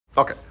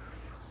Okay.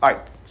 All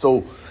right.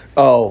 So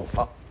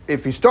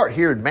if you start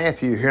here in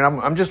Matthew here, and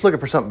I'm just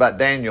looking for something about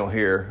Daniel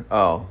here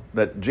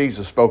that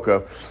Jesus spoke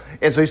of.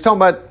 And so he's talking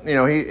about,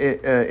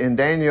 in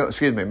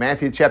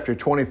Matthew chapter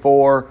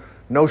 24,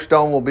 no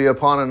stone will be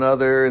upon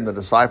another. And the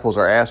disciples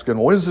are asking,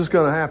 when's this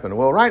going to happen?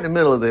 Well, right in the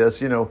middle of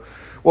this,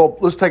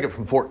 let's take it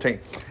from 14.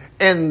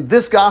 And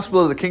this gospel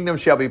of the kingdom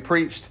shall be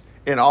preached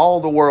in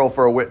all the world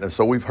for a witness.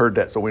 So we've heard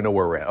that, so we know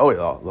where we're at. Oh,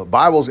 yeah, the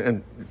Bible's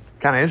kind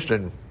of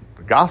interesting.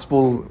 The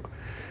gospel,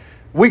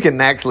 we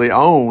can actually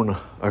own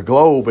a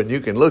globe, and you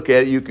can look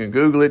at it, you can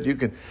Google it,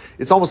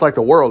 it's almost like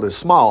the world is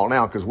small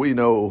now, because we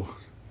know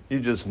you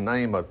just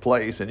name a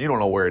place and you don't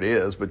know where it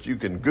is, but you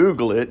can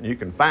Google it and you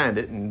can find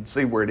it and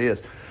see where it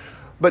is.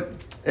 But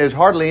there's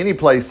hardly any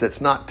place that's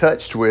not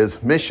touched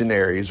with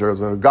missionaries or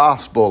the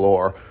gospel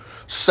or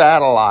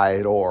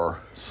satellite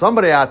or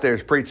somebody out there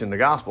is preaching the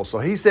gospel. So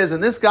he says,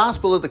 and this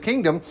gospel of the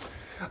kingdom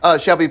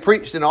shall be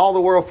preached in all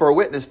the world for a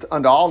witness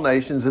unto all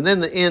nations, and then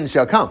the end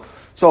shall come.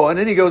 So, and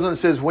then he goes on and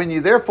says, when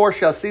you therefore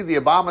shall see the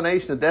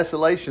abomination of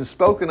desolation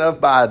spoken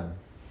of by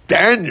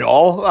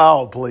Daniel,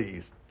 oh,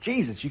 please,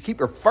 Jesus, you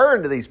keep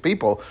referring to these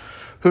people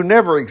who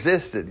never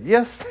existed.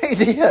 Yes, they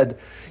did.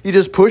 You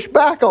just push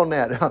back on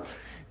that.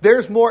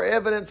 There's more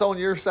evidence on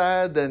your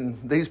side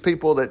than these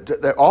people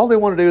that all they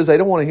want to do is they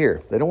don't want to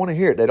hear. They don't want to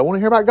hear it. They don't want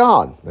to hear about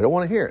God. They don't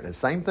want to hear it. The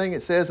same thing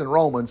it says in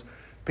Romans,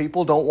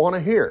 people don't want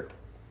to hear.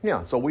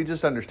 Yeah, so we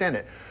just understand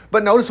it.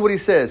 But notice what he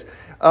says.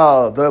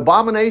 The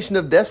abomination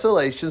of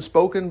desolation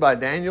spoken by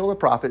Daniel the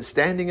prophet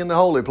standing in the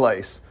holy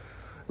place.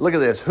 Look at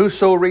this.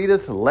 Whoso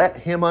readeth, let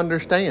him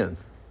understand.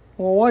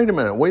 Well, wait a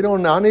minute.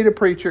 I need a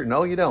preacher.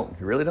 No, you don't.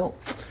 You really don't.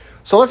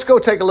 So let's go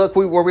take a look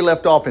where we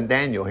left off in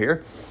Daniel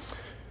here.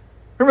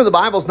 Remember, the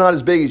Bible's not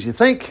as big as you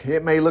think.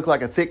 It may look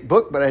like a thick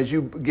book, but as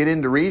you get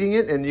into reading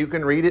it, and you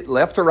can read it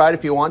left to right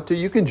if you want to,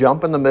 you can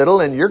jump in the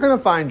middle, and you're going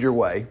to find your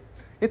way.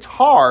 It's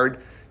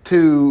hard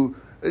to...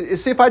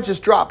 See, if I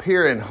just drop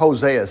here in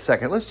Hosea a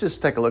second, let's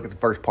just take a look at the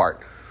first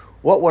part.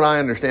 What would I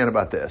understand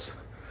about this?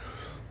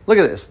 Look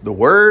at this. The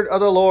word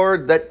of the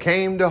Lord that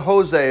came to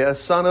Hosea,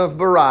 son of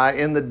Beri,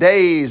 in the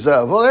days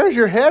of... Well, there's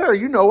your header.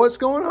 You know what's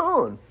going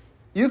on.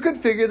 You could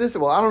figure this...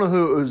 Well, I don't know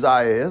who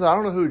Uzziah is. I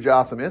don't know who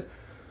Jotham is.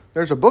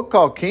 There's a book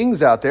called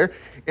Kings out there.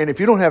 And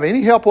if you don't have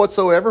any help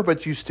whatsoever,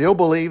 but you still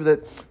believe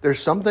that there's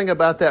something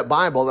about that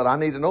Bible that I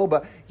need to know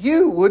about,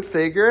 you would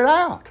figure it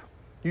out.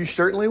 You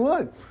certainly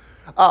would.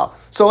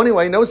 So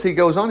anyway, notice he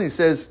goes on, he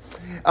says,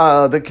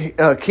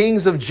 the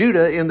kings of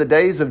Judah in the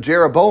days of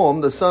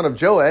Jeroboam, the son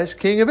of Joash,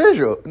 king of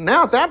Israel.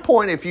 Now at that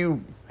point, if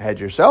you had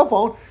your cell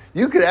phone,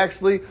 you could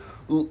actually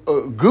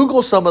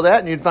Google some of that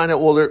and you'd find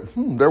out, well,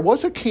 there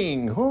was a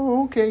king.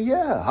 Oh, okay,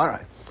 yeah, all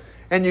right.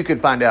 And you could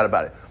find out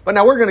about it. But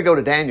now we're going to go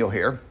to Daniel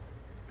here.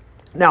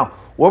 Now,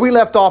 where we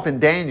left off in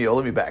Daniel,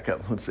 let me back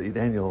up. Let's see,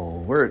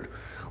 Daniel,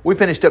 we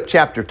finished up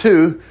chapter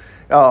 2.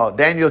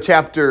 Daniel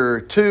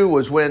chapter 2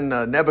 was when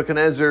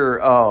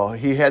Nebuchadnezzar,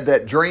 he had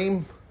that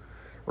dream,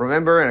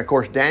 remember? And of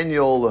course,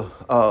 Daniel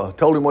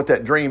told him what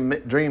that dream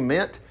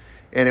meant.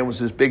 And it was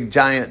this big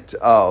giant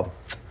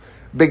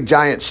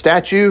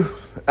statue,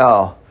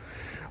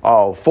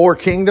 4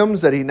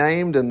 kingdoms that he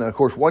named. And of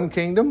course, one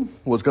kingdom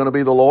was going to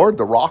be the Lord,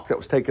 the rock that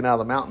was taken out of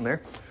the mountain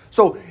there.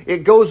 So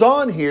it goes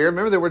on here.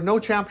 Remember, there were no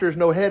chapters,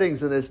 no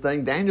headings in this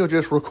thing. Daniel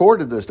just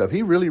recorded this stuff.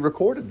 He really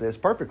recorded this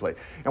perfectly.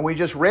 And we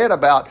just read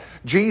about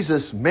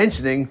Jesus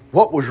mentioning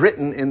what was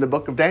written in the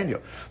book of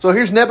Daniel. So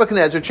here's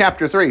Nebuchadnezzar,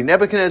 chapter 3.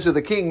 Nebuchadnezzar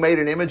the king made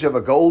an image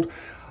of gold,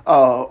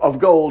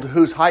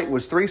 whose height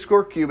was 60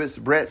 cubits,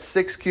 breadth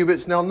 6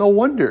 cubits. Now, no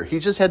wonder. He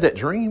just had that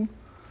dream.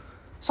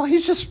 So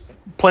he's just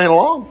playing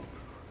along.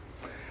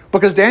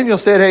 Because Daniel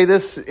said, hey,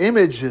 this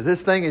image,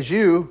 this thing is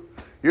you.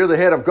 You're the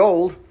head of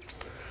gold.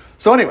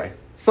 So anyway,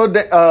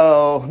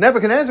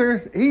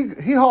 Nebuchadnezzar,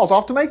 he hauls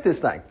off to make this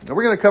thing. And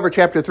we're going to cover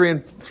chapter 3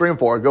 and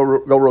 4. Go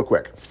real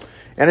quick.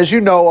 And as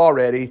you know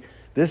already,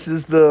 this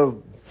is the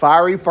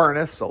fiery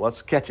furnace, so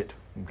let's catch it.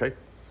 Okay.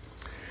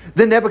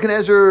 Then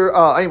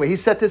Nebuchadnezzar, anyway, he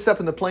set this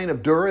up in the plain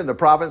of Dura in the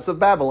province of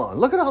Babylon.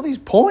 Look at all these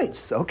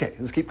points. Okay,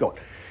 let's keep going.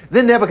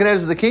 Then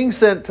Nebuchadnezzar the king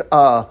sent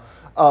to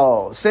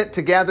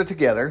gather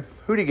together.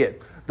 Who did he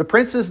get? The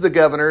princes, the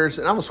governors,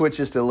 and I'm going to switch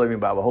this to the Living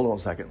Bible. Hold on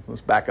a second.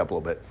 Let's back up a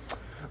little bit.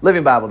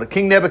 Living Bible. The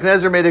King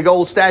Nebuchadnezzar made a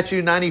gold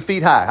statue 90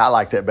 feet high. I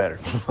like that better.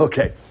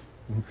 Okay.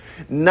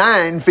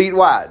 9 feet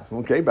wide.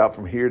 Okay, about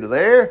from here to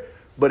there.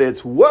 But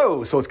it's,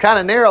 whoa, so it's kind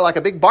of narrow like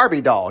a big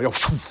Barbie doll.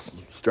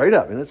 Straight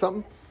up, isn't it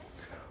something?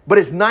 But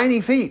it's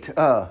 90 feet.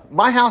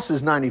 My house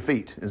is 90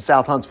 feet in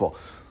South Huntsville.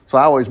 So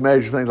I always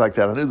measure things like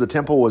that. I knew the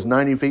temple was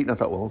 90 feet, and I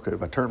thought, well, okay,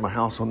 if I turn my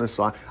house on this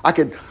side, I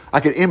could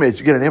get an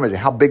image of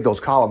how big those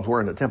columns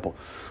were in the temple.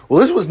 Well,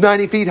 this was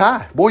 90 feet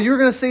high. Boy, you're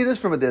going to see this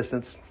from a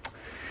distance.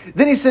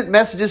 Then he sent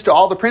messages to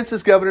all the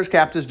princes, governors,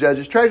 captains,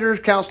 judges, treasurers,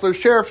 counselors,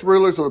 sheriffs,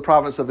 rulers of the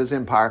province of his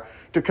empire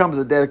to come to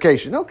the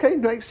dedication. Okay,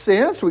 makes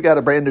sense. We got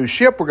a brand new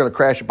ship. We're going to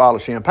crash a bottle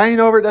of champagne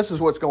over it. This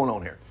is what's going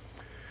on here.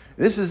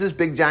 This is this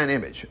big giant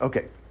image.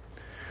 Okay.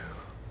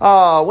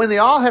 When they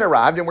all had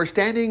arrived and were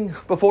standing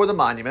before the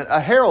monument, a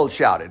herald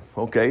shouted.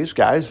 Okay, this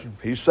guy's,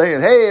 he's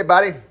saying, hey,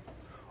 everybody,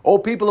 O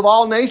people of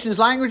all nations,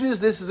 languages,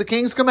 this is the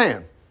king's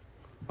command.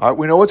 All right,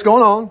 we know what's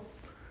going on.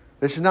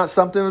 This is not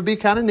something that would be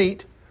kind of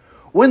neat.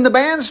 When the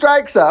band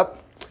strikes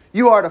up,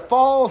 you are to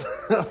fall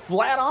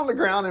flat on the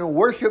ground and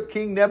worship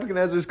King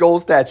Nebuchadnezzar's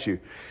gold statue.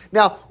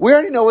 Now, we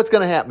already know what's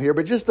going to happen here,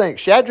 but just think,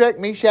 Shadrach,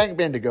 Meshach, and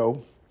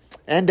Abednego,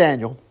 and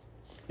Daniel,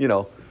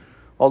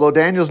 although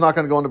Daniel's not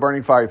going to go in the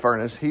burning fiery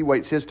furnace, he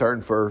waits his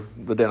turn for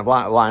the den of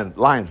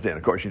lion's den,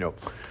 of course, you know.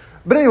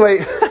 But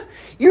anyway,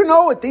 you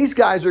know what these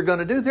guys are going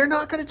to do. They're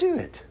not going to do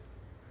it.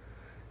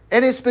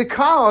 And it's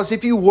because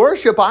if you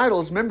worship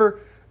idols, remember,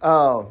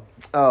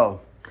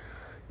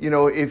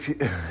 if you,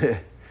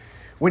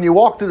 when you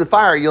walk through the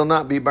fire, you'll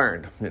not be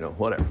burned.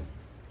 Whatever.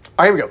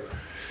 All right, here we go.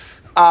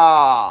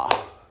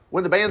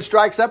 When the band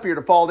strikes up, you're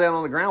to fall down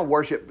on the ground,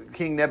 worship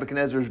King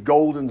Nebuchadnezzar's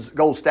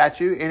gold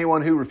statue.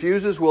 Anyone who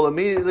refuses will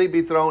immediately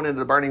be thrown into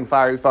the burning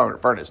fiery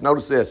furnace.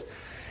 Notice this.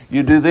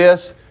 You do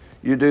this,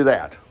 you do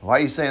that. Why are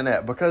you saying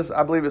that? Because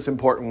I believe it's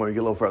important when we get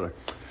a little further.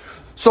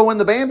 So when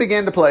the band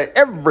began to play,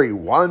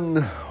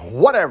 everyone,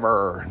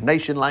 whatever,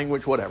 nation,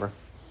 language, whatever,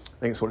 I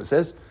think that's what it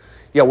says.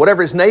 Yeah,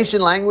 whatever his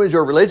nation, language,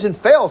 or religion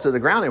fell to the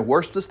ground and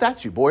worshipped the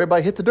statue. Boy,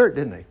 everybody hit the dirt,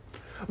 didn't they?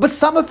 But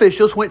some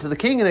officials went to the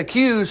king and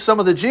accused some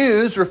of the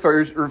Jews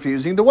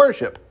refusing to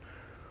worship.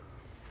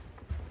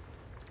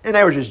 And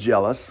they were just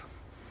jealous.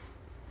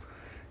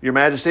 Your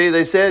Majesty,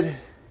 they said,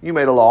 you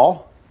made a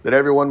law that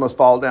everyone must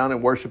fall down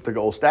and worship the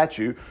gold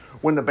statue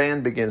when the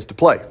band begins to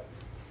play.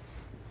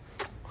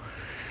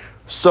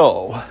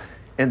 So,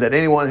 and that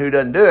anyone who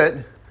doesn't do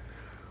it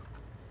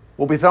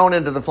will be thrown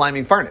into the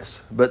flaming furnace.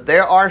 But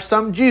there are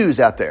some Jews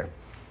out there.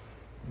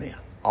 Man,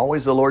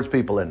 always the Lord's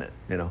people, isn't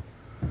it?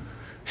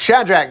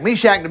 Shadrach,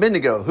 Meshach, and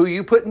Abednego, who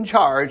you put in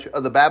charge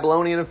of the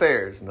Babylonian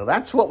affairs. Now,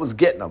 that's what was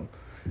getting them.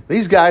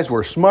 These guys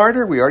were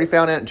smarter. We already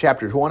found out in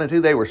chapters 1 and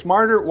 2. They were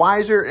smarter,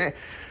 wiser.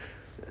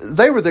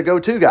 They were the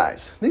go-to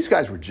guys. These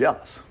guys were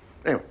jealous.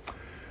 Anyway,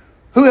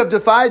 who have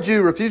defied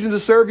you, refusing to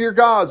serve your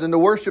gods and to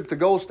worship the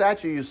gold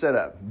statue you set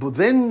up. But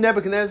then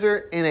Nebuchadnezzar,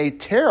 in a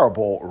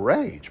terrible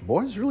rage,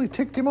 boy, this really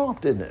ticked him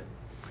off, didn't it?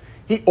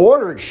 He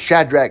ordered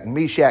Shadrach,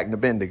 Meshach, and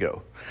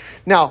Abednego.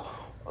 Now,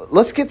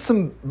 let's get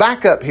some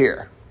backup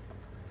here.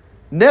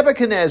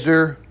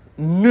 Nebuchadnezzar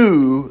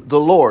knew the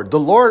Lord. The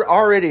Lord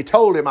already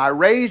told him, I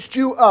raised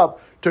you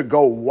up to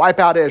go wipe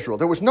out Israel.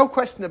 There was no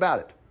question about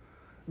it.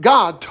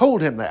 God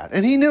told him that,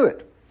 and he knew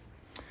it.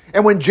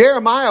 And when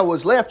Jeremiah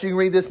was left, you can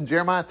read this in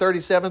Jeremiah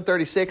 37,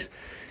 36,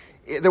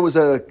 there was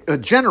a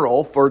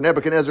general for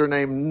Nebuchadnezzar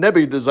named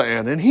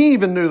Nebuzaradan, and he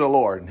even knew the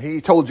Lord. And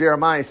he told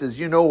Jeremiah, he says,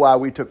 you know why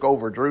we took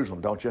over Jerusalem,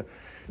 don't you?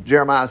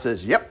 Jeremiah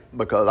says, yep,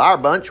 because our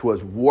bunch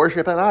was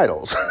worshiping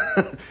idols.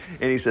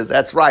 And he says,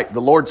 that's right.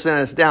 The Lord sent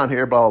us down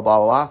here, blah, blah,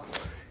 blah, blah.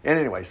 And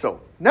anyway,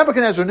 so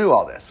Nebuchadnezzar knew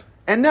all this.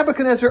 And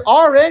Nebuchadnezzar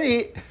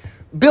already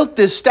built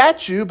this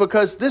statue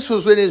because this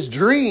was in his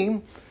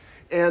dream.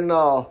 And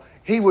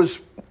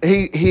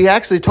he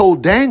actually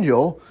told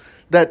Daniel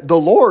that the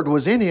Lord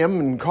was in him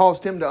and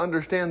caused him to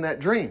understand that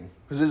dream.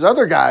 Because his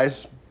other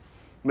guys,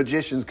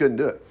 magicians, couldn't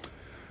do it.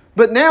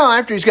 But now,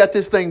 after he's got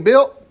this thing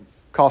built,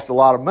 cost a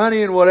lot of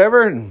money and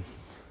whatever,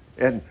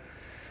 and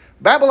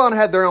Babylon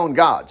had their own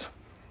gods.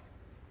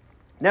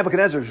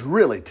 Nebuchadnezzar's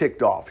really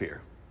ticked off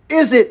here.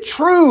 Is it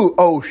true,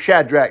 O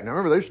Shadrach? Now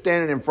remember, they're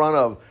standing in front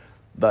of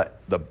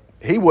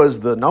he was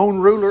the known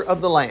ruler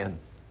of the land,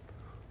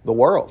 the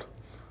world.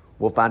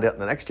 We'll find out in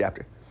the next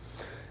chapter.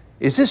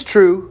 Is this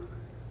true?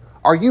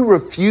 Are you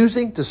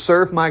refusing to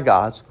serve my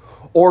gods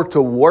or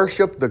to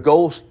worship the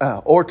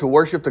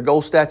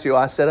gold statue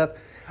I set up?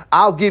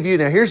 I'll give you,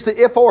 now here's the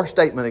if-or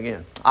statement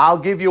again. I'll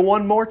give you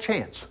one more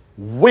chance.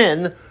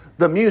 When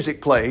the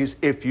music plays,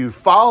 if you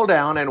fall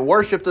down and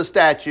worship the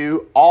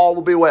statue, all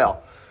will be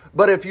well.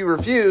 But if you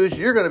refuse,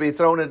 you're going to be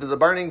thrown into the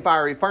burning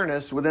fiery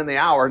furnace within the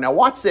hour. Now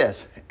watch this.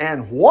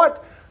 And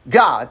what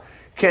God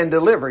can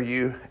deliver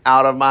you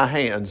out of my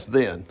hands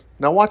then?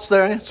 Now watch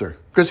their answer.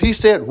 Because he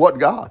said, what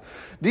God?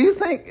 Do you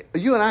think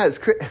you and I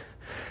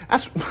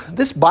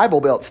this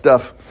Bible Belt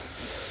stuff,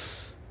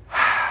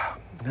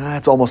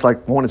 that's almost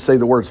like wanting to say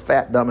the words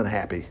fat, dumb, and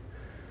happy.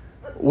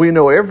 We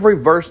know every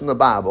verse in the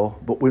Bible,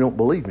 but we don't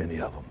believe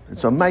any of them.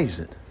 It's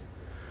amazing.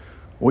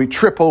 We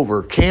trip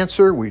over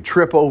cancer. We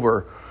trip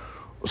over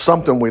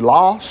something we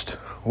lost.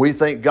 We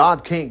think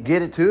God can't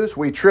get it to us.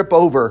 We trip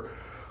over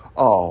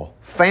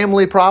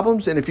family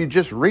problems. And if you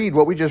just read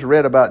what we just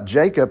read about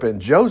Jacob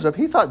and Joseph,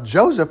 he thought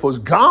Joseph was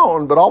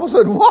gone, but all of a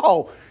sudden,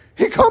 whoa,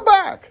 he come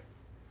back.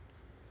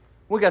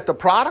 We got the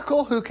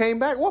prodigal who came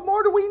back. What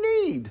more do we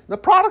need? The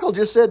prodigal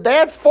just said,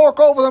 Dad, fork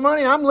over the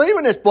money. I'm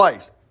leaving this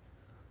place.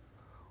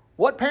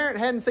 What parent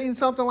hadn't seen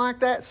something like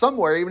that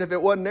somewhere, even if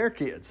it wasn't their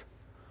kids?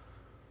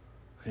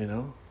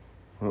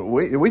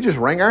 We just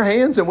wring our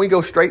hands and we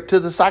go straight to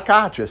the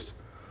psychiatrist.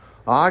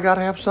 I got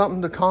to have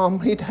something to calm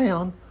me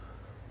down.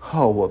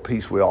 Oh, what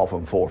peace we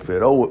often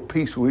forfeit. Oh, what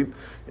peace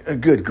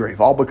good grief,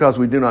 all because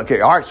we do not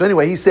care. All right, so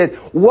anyway, he said,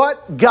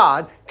 what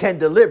God can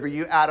deliver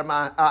you out of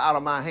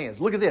my hands?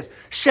 Look at this.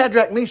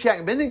 Shadrach, Meshach,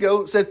 and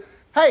Abednego said,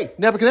 hey,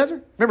 Nebuchadnezzar,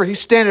 remember, he's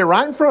standing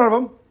right in front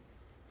of him.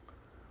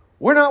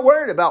 we're not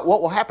worried about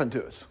what will happen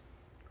to us.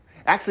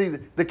 Actually,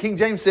 the King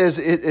James says,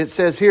 it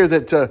says here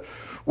that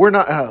we're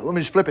not, let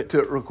me just flip it to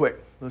it real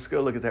quick. Let's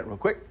go look at that real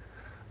quick.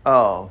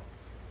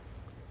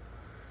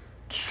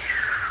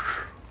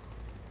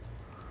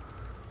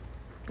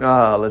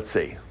 Let's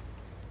see.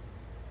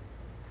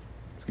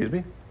 Excuse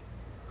me.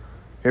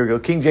 Here we go.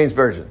 King James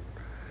Version.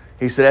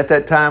 He said, at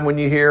that time when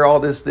you hear all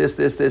this.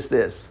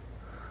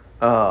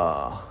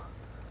 All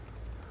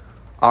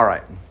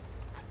right.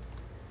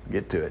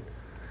 Get to it.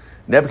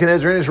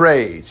 Nebuchadnezzar in his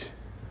rage.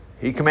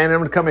 He commanded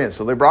them to come in.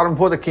 So they brought him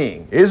before the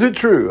king. Is it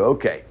true?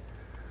 Okay.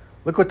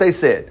 Look what they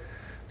said.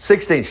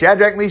 16.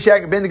 Shadrach, Meshach,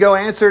 and Abednego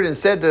answered and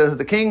said to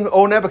the king,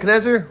 O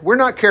Nebuchadnezzar, we're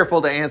not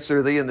careful to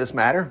answer thee in this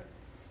matter.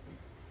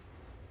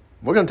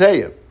 We're going to tell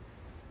you.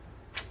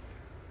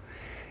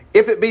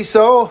 If it be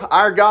so,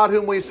 our God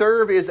whom we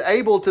serve is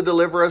able to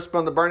deliver us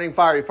from the burning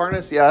fiery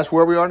furnace. Yeah, that's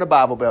where we are in the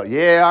Bible Belt.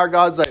 Yeah, our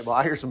God's able.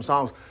 I hear some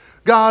songs.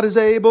 God is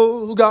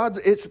able.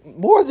 It's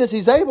more than this,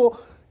 he's able.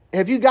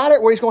 Have you got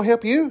it where he's going to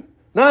help you?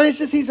 No, it's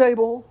just he's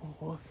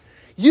able.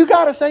 You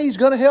got to say he's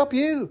going to help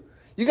you.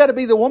 You got to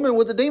be the woman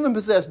with the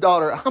demon-possessed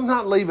daughter. I'm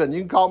not leaving. You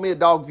can call me a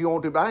dog if you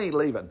want to, but I ain't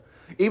leaving.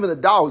 Even the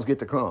dogs get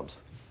the crumbs.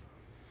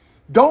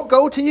 Don't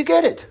go till you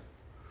get it.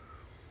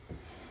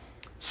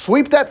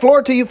 Sweep that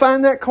floor till you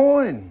find that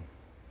coin.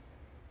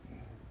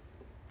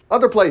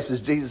 Other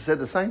places, Jesus said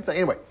the same thing.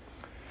 Anyway,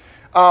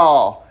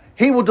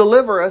 he will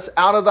deliver us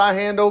out of thy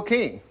hand, O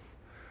king.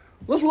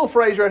 This little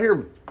phrase right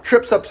here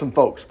trips up some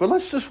folks, but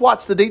let's just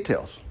watch the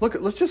details.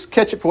 Let's just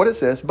catch it for what it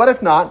says. But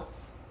if not,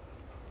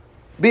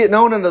 be it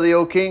known unto thee,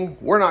 O king,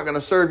 we're not going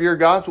to serve your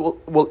gods.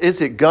 Well,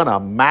 is it going to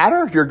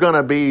matter? You're going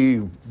to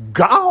be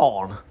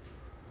gone.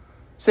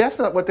 See, that's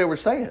not what they were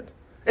saying.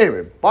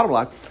 Anyway, bottom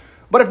line.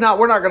 But if not,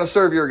 we're not going to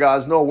serve your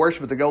gods, nor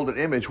worship the golden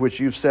image which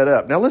you've set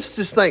up. Now let's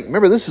just think.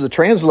 Remember, this is a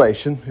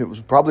translation. It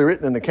was probably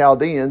written in the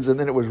Chaldeans, and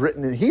then it was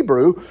written in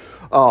Hebrew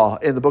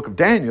in the book of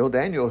Daniel.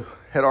 Daniel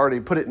had already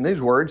put it in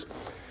these words.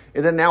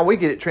 And then now we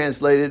get it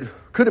translated.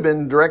 Could have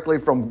been directly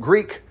from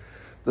Greek.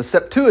 The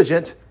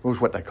Septuagint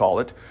was what they call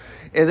it.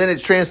 And then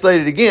it's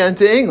translated again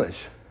to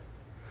English.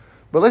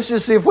 But let's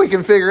just see if we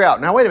can figure out.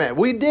 Now, wait a minute.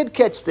 We did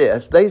catch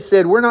this. They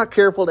said, we're not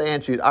careful to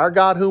answer you. Our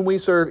God whom we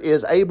serve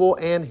is able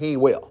and he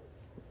will.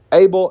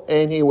 Able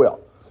and he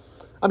will.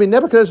 I mean,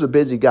 Nebuchadnezzar's a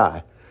busy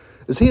guy.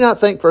 Does he not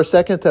think for a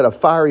second that a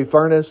fiery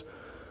furnace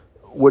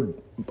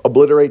would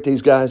obliterate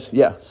these guys?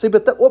 Yeah. See,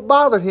 but what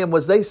bothered him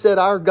was they said,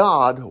 our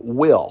God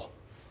will.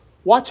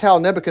 Watch how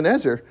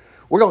Nebuchadnezzar,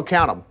 we're going to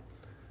count him.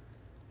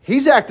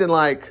 He's acting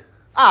like,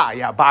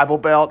 Bible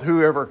Belt,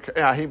 whoever,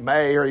 he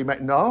may or he may.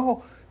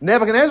 No,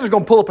 Nebuchadnezzar's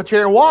going to pull up a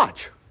chair and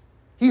watch.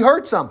 He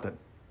heard something.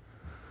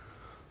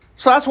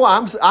 So that's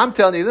why I'm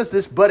telling you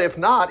this. But if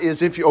not,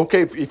 is if you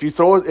play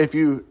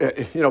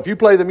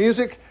the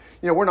music,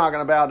 we're not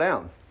going to bow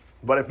down.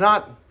 But if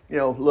not,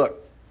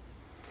 look.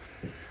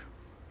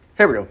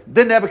 Here we go.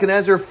 Then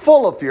Nebuchadnezzar,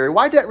 full of fury.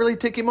 Why did that really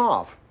tick him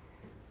off?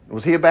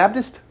 Was he a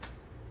Baptist?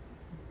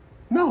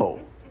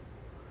 No.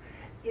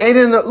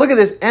 And look at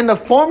this. And the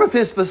form of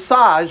his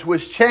visage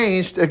was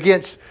changed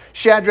against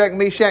Shadrach,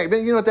 Meshach.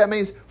 You know what that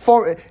means?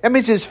 That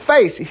means his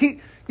face.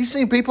 You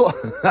seen people?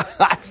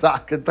 I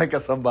could think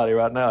of somebody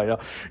right now.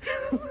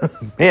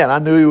 Man, I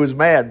knew he was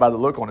mad by the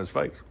look on his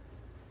face.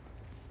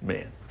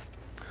 Man.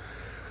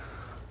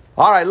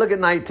 All right, look at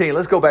 19.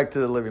 Let's go back to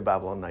the Living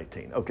Bible on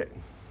 19. Okay.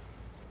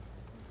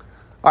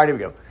 All right, here we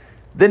go.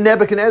 Then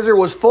Nebuchadnezzar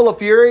was full of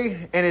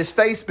fury, and his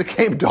face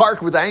became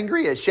dark with anger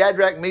at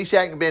Shadrach,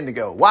 Meshach, and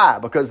Abednego. Why?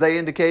 Because they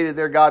indicated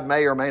their God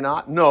may or may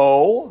not?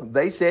 No,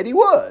 they said he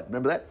would.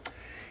 Remember that?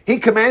 He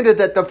commanded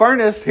that the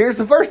furnace, here's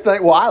the first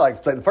thing. Well, I like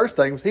to say the first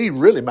thing was he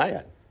really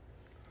mad.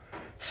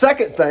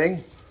 Second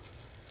thing,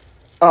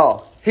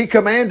 he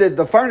commanded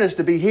the furnace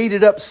to be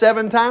heated up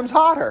 7 times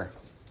hotter.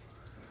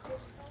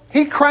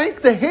 He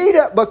cranked the heat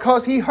up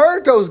because he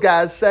heard those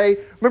guys say,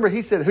 remember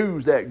he said,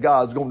 who's that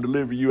God's going to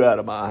deliver you out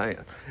of my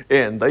hand?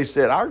 And they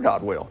said, our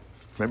God will.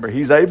 Remember,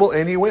 he's able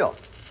and he will.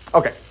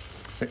 Okay,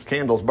 that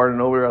candle's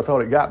burning over here. I thought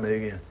it got me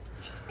again.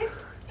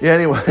 Yeah,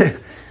 anyway.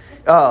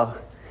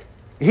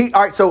 He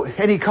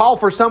called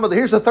for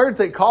here's the third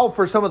thing, called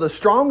for some of the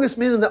strongest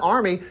men in the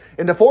army,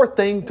 and the fourth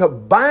thing, to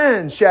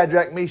bind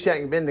Shadrach, Meshach,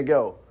 and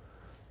Abednego.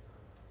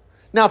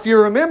 Now, if you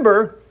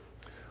remember,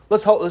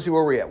 let's see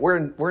where we're at.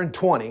 We're in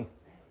 20.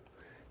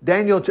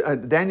 Daniel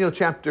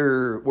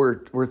chapter,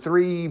 we're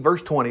 3,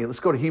 verse 20. Let's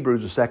go to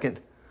Hebrews a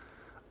second.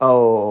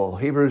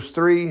 Hebrews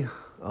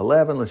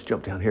 3:11. Let's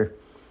jump down here.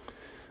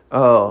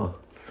 Talking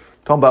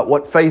about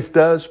what faith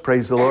does.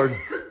 Praise the Lord.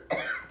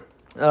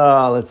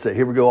 Let's see.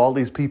 Here we go. All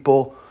these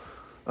people.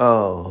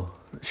 Barak,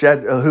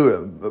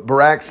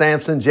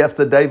 Samson,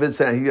 Jephthah, David.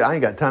 I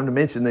ain't got time to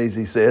mention these,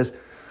 he says.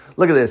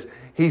 Look at this.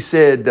 He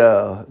said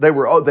they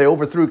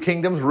overthrew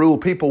kingdoms,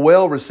 ruled people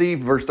well,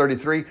 received, verse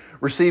 33,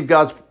 received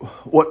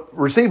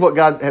what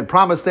God had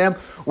promised them,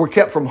 were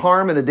kept from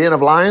harm in a den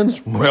of lions.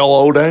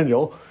 Well,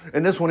 Daniel.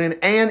 And this one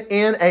and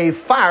in a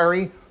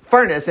fiery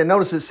furnace. And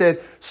notice it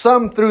said,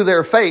 some through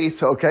their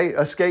faith,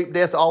 escaped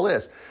death, all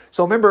this.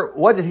 So remember,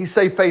 what did he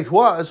say faith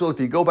was? Well, if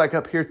you go back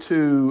up here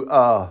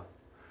to,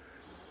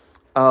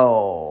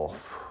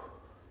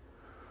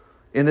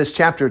 in this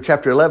chapter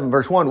 11,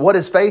 verse 1, what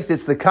is faith?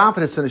 It's the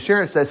confidence and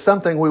assurance that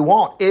something we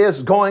want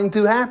is going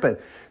to happen.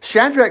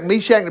 Shadrach,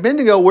 Meshach, and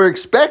Abednego were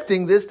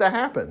expecting this to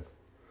happen.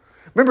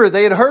 Remember,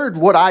 they had heard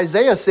what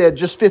Isaiah said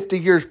just 50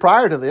 years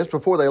prior to this,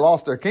 before they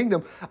lost their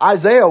kingdom.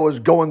 Isaiah was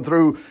going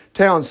through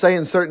town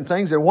saying certain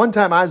things, and one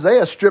time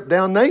Isaiah stripped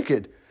down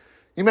naked.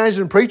 You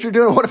imagine a preacher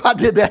doing, what if I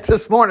did that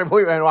this morning?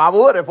 And I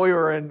would if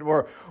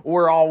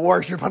we're all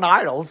worshiping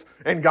idols.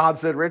 And God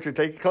said, Richard,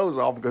 take your clothes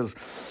off because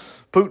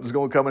Putin's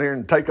going to come in here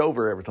and take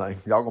over everything.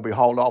 Y'all going to be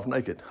hauled off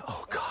naked.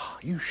 Oh, God,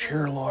 you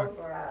sure, Lord?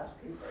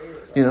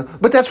 You know,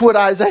 but that's what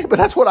Isaiah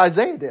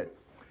did.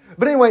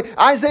 But anyway,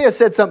 Isaiah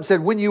said,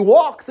 when you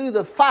walk through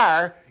the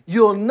fire,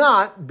 you'll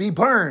not be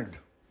burned.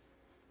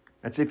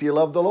 That's if you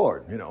love the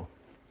Lord, you know.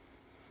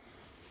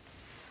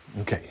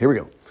 Okay, here we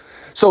go.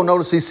 So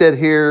notice he said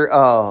here,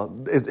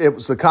 it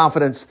was the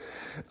confidence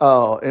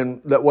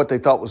in that what they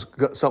thought was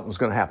something was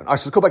going to happen. All right,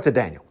 so let's go back to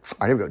Daniel. All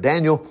right, here we go.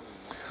 Daniel.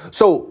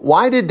 So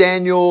why did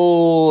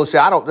Daniel say,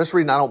 I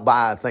don't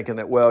buy thinking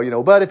that, well, you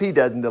know, but if he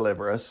doesn't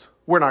deliver us,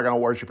 we're not going to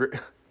worship you.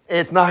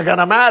 It's not going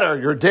to matter.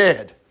 You're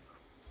dead.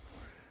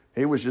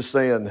 He was just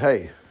saying,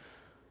 hey,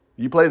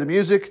 you play the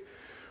music,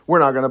 we're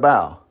not going to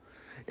bow.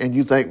 And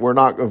you think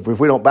if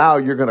we don't bow,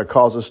 you're going to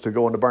cause us to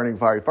go in the burning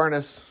fiery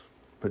furnace.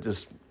 But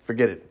just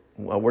forget it.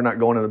 Well, we're not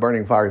going in the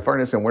burning fiery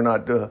furnace, and we're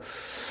not,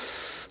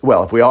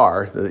 well, if we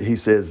are, he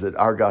says that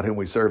our God whom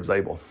we serve is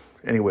able.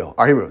 And he will.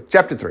 All right, here we go.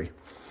 Chapter 3.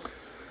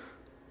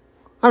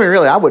 I mean,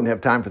 really, I wouldn't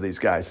have time for these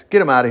guys. Get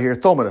them out of here.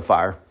 Throw them in the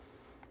fire.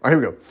 All right, here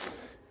we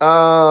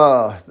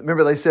go.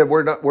 Remember they said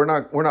we're not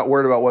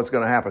worried about what's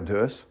going to happen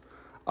to us.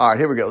 All right,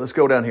 here we go. Let's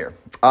go down here.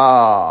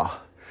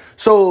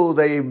 So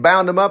they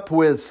bound them up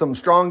with some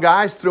strong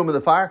guys, threw them in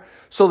the fire.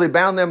 So they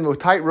bound them with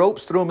tight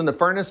ropes, threw them in the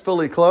furnace,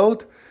 fully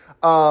clothed,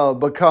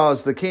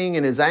 because the king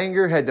in his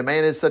anger had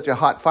demanded such a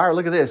hot fire.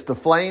 Look at this. The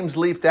flames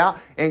leaped out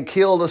and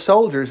killed the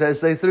soldiers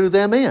as they threw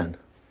them in.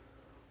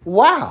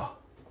 Wow.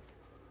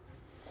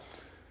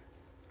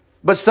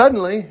 But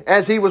suddenly,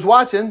 as he was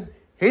watching,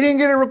 he didn't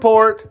get a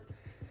report.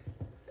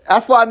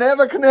 That's why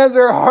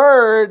Nebuchadnezzar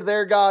heard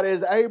their God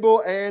is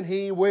able and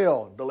he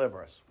will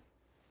deliver us.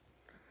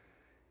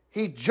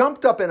 He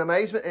jumped up in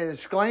amazement and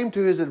exclaimed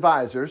to his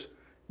advisors,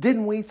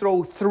 didn't we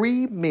throw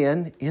 3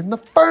 men in the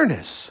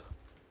furnace?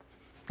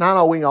 Now, I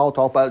know we can all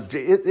talk about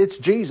it's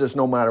Jesus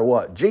no matter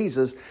what.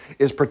 Jesus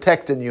is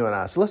protecting you and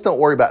I. So let's don't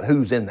worry about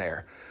who's in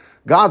there.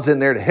 God's in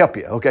there to help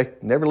you, okay?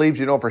 Never leaves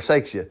you nor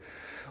forsakes you.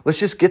 Let's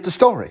just get the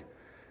story.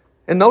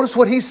 And notice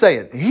what he's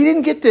saying. He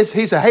didn't get this.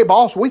 He said, hey,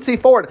 boss, we see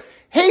for it.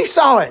 He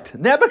saw it.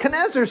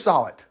 Nebuchadnezzar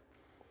saw it.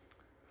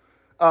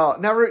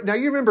 Now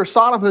you remember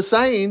Saddam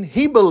Hussein,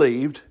 he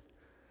believed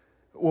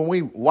when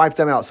we wiped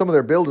them out, some of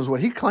their buildings,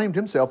 he claimed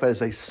himself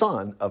as a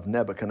son of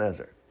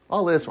Nebuchadnezzar.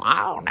 All this,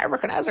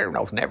 Nebuchadnezzar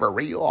was never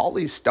real. All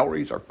these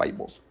stories are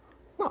fables.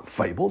 Not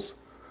fables.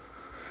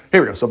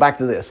 Here we go. So back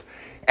to this.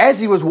 As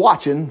he was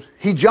watching,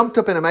 he jumped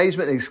up in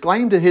amazement and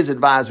exclaimed to his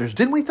advisors,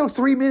 didn't we throw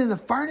 3 men in the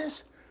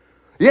furnace?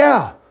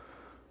 Yeah,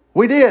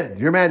 we did,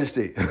 Your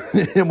Majesty.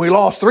 And we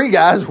lost 3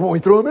 guys when we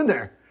threw them in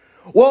there.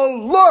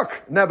 Well,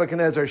 look,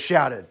 Nebuchadnezzar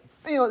shouted.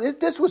 You know,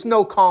 this was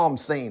no calm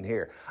scene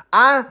here.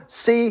 I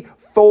see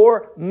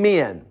 4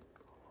 men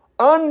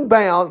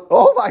unbound.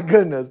 Oh my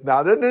goodness.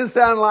 Now, doesn't this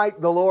sound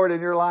like the Lord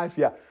in your life?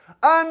 Yeah.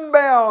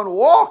 Unbound,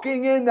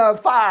 walking in the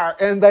fire,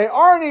 and they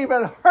aren't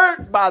even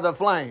hurt by the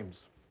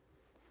flames.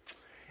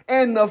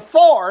 And the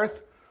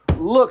 4th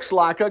looks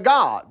like a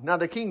god. Now,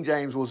 the King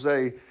James will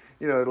say,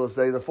 it'll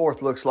say the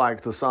 4th looks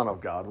like the Son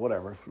of God,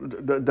 whatever.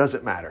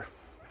 Doesn't matter.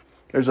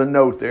 There's a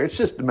note there. It's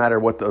just a matter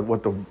of what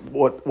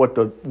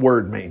the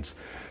word means.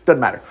 Doesn't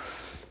matter.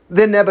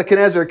 Then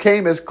Nebuchadnezzar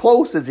came as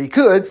close as he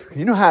could.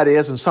 You know how it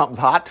is when something's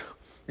hot.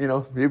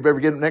 You ever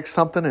get next to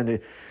something and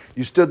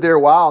you stood there a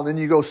while and then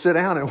you go sit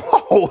down and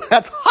whoa,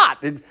 that's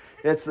hot.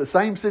 It's the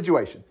same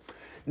situation.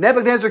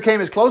 Nebuchadnezzar came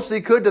as close as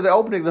he could to the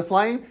opening of the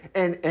flame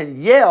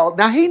and yelled.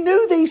 Now he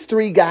knew these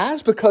 3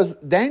 guys because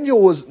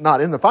Daniel was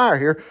not in the fire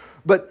here,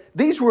 but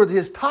these were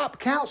his top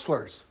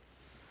counselors.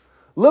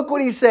 Look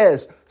what he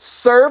says,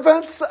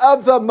 servants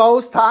of the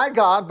Most High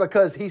God,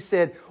 because he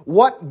said,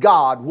 what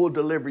God will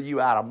deliver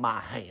you out of my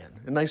hand?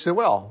 And they said,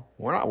 well,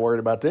 we're not worried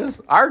about this.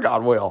 Our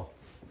God will.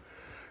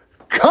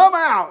 Come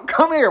out,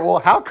 come here. Well,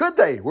 how could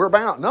they? We're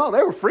bound. No,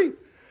 they were free.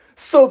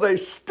 So they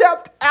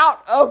stepped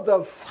out of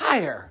the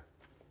fire.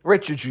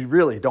 Richard, you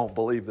really don't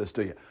believe this,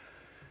 do you?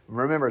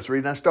 Remember, it's the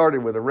reason I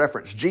started with a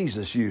reference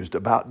Jesus used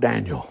about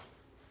Daniel.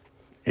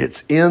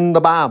 It's in the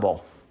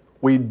Bible.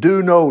 We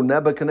do know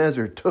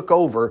Nebuchadnezzar took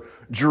over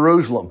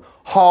Jerusalem,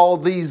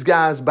 hauled these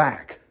guys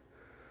back.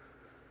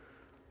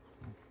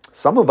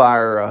 Some of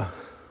our,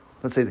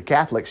 the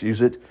Catholics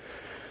use it,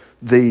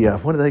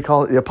 what do they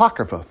call it? The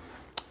Apocrypha.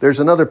 There's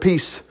another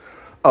piece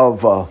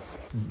of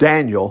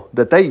Daniel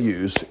that they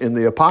use in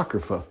the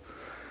Apocrypha.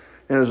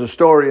 And there's a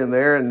story in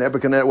there, and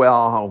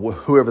Nebuchadnezzar,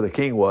 whoever the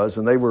king was,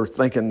 and they were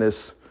thinking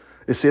this,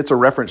 it's a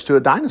reference to a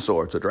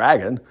dinosaur. It's a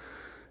dragon.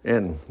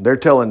 And they're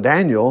telling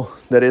Daniel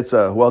that it's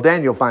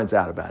Daniel finds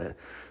out about it.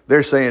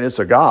 They're saying it's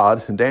a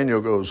god, and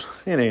Daniel goes,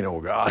 it ain't no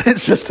god.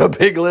 It's just a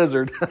big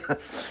lizard.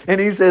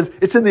 And he says,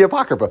 it's in the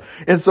Apocrypha.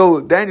 And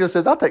so Daniel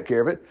says, I'll take care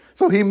of it.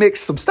 So he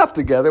mixed some stuff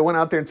together, went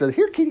out there and said,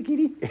 here, kitty,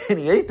 kitty. And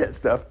he ate that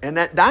stuff. And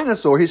that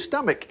dinosaur, his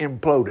stomach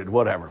imploded,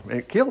 whatever. And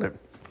it killed him.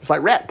 It's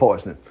like rat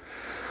poisoning.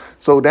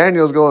 So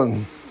Daniel's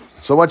going,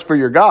 so much for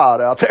your God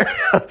out there.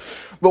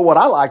 But what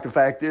I like the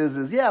fact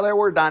is there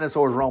were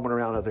dinosaurs roaming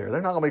around out there.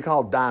 They're not going to be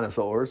called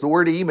dinosaurs. The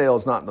word email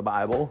is not in the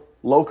Bible.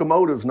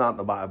 Locomotive's not in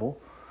the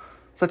Bible.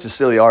 Such a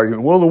silly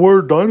argument. Well, the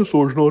word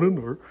dinosaur's not in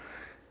there.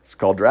 It's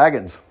called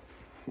dragons.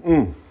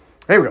 Here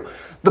we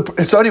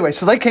go.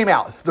 So they came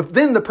out.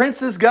 Then the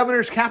princes,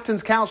 governors,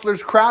 captains,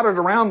 counselors crowded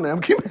around them.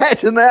 Can you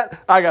imagine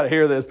that? I got to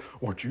hear this.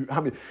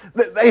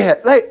 They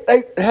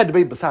had to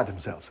be beside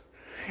themselves.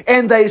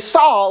 And they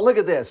saw, look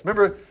at this.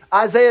 Remember,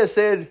 Isaiah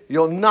said,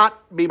 you'll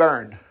not be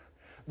burned.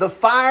 The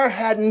fire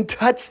hadn't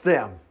touched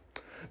them.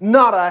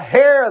 Not a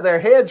hair of their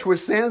heads were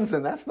singed,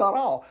 and that's not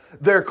all.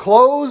 Their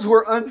clothes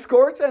were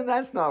unscorched, and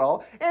that's not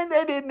all. And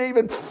they didn't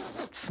even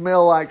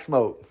smell like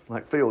smoke.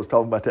 Like Phil was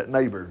talking about that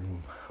neighbor,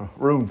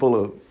 room full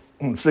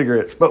of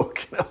cigarette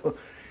smoke. And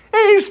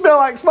he smelled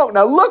like smoke.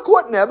 Now look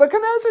what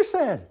Nebuchadnezzar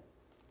said.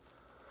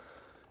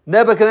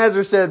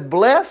 Nebuchadnezzar said,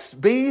 blessed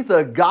be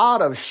the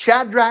God of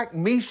Shadrach,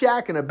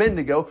 Meshach, and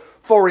Abednego,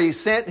 for he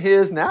sent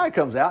his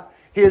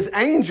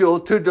angel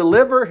to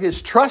deliver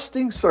his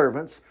trusting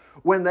servants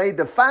when they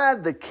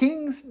defied the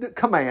king's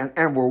command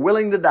and were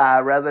willing to die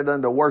rather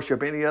than to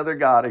worship any other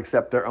god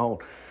except their own.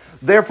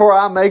 Therefore,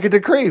 I make a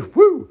decree,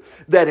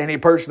 that any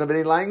person of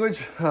any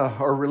language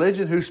or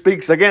religion who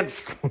speaks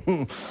against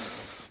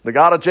the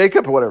God of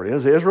Jacob, or whatever it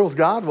is, Israel's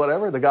God,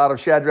 whatever, the God of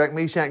Shadrach,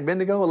 Meshach, and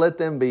Abednego, let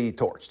them be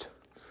torched.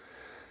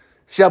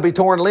 Shall be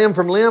torn limb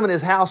from limb and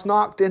his house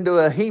knocked into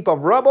a heap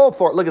of rubble.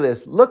 For, look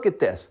at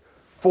this.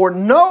 For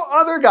no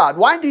other God.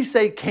 Why did he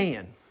say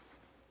can?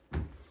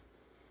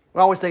 I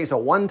always think it's a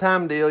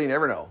one-time deal. You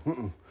never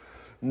know.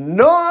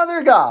 No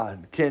other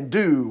God can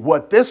do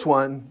what this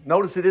one,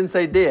 notice it didn't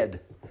say did,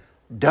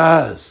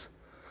 does.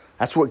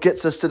 That's what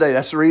gets us today.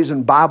 That's the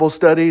reason Bible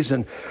studies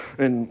and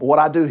what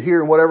I do here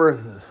and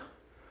whatever,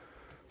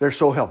 they're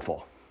so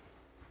helpful.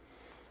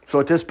 So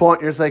at this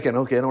point, you're thinking,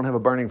 okay, I don't have a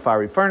burning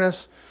fiery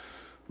furnace.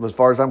 But as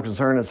far as I'm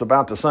concerned, it's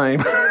about the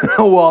same.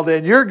 Well,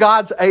 then your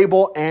God's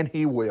able and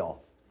he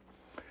will.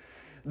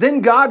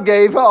 Then God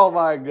gave, oh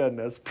my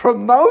goodness,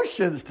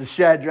 promotions to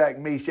Shadrach,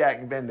 Meshach,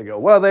 and Abednego.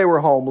 Well, they were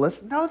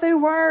homeless. No, they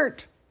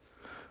weren't.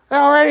 They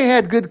already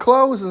had good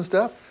clothes and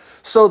stuff.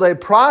 So they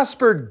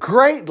prospered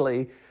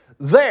greatly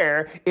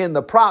there in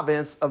the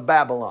province of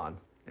Babylon.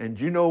 And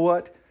you know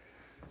what?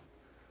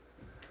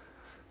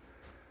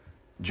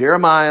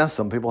 Jeremiah,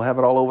 some people have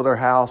it all over their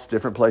house,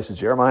 different places.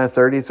 Jeremiah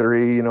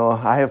 33,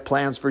 I have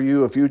plans for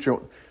you, a future.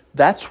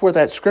 That's where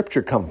that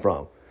scripture come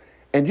from.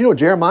 And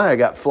Jeremiah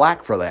got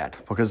flack for that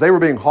because they were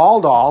being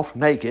hauled off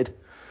naked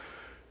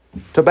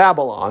to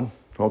Babylon,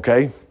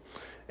 okay?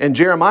 And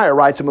Jeremiah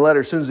writes him a letter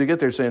as soon as they get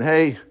there saying,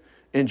 hey,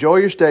 enjoy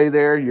your stay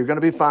there. You're going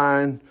to be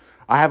fine.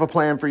 I have a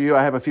plan for you.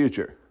 I have a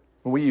future.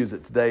 And we use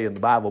it today in the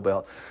Bible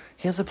Belt.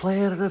 He has a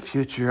plan and a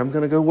future. I'm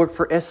going to go work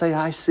for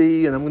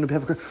SAIC and I'm going to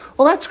have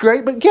well, that's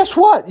great. But guess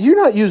what? You're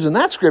not using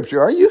that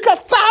scripture, are you? You've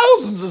got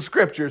thousands of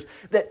scriptures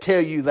that tell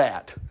you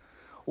that.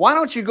 Why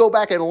don't you go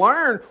back and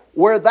learn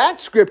where that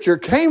scripture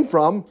came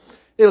from?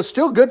 It's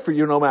still good for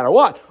you no matter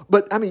what.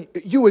 But,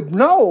 you would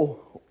know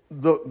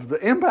the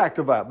impact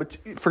of that.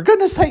 But for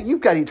goodness sake,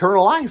 you've got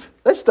eternal life.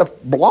 That stuff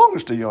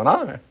belongs to you and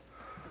I.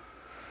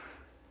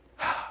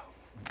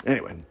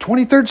 Anyway,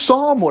 23rd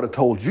Psalm would have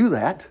told you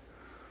that.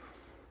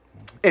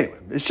 Anyway,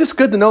 it's just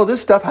good to know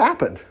this stuff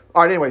happened.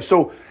 All right, anyway,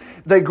 so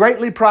they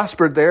greatly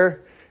prospered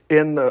there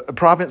in the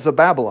province of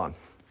Babylon.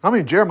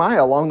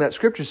 Jeremiah along that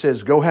scripture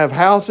says, go have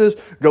houses,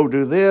 go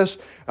do this,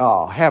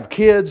 have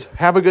kids,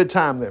 have a good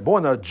time there. Boy,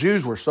 and the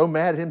Jews were so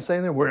mad at him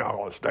saying that, we're not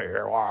going to stay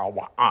here.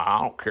 I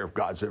don't care if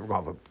God's ever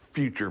going to have a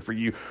future for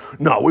you.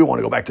 No, we want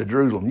to go back to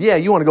Jerusalem. Yeah,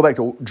 you want to go back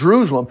to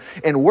Jerusalem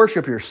and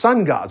worship your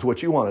sun gods,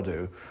 what you want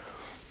to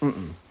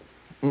do.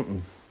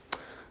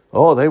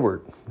 Oh, they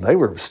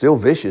were still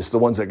vicious, the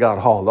ones that got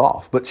hauled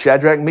off. But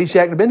Shadrach,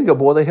 Meshach, and Abednego,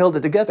 boy, they held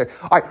it together.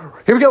 All right,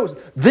 here we go.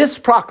 This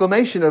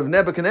proclamation of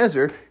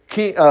Nebuchadnezzar,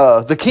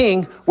 the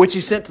king, which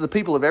he sent to the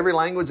people of every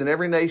language and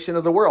every nation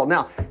of the world.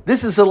 Now,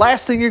 this is the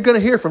last thing you're going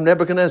to hear from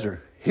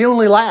Nebuchadnezzar. He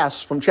only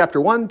lasts from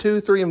chapter 1,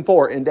 2, 3, and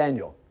 4 in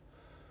Daniel.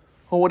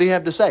 Well, what do you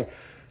have to say?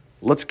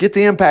 Let's get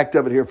the impact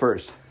of it here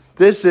first.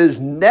 This is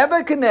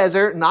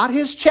Nebuchadnezzar, not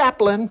his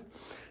chaplain.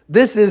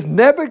 This is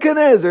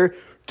Nebuchadnezzar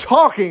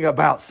talking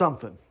about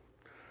something.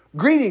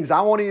 Greetings,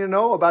 I want you to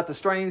know about the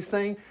strange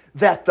thing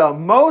that the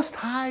Most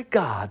High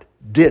God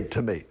did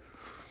to me.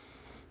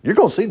 You're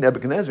going to see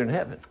Nebuchadnezzar in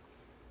heaven.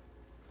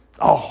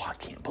 Oh, I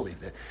can't believe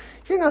that.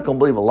 You're not going to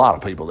believe a lot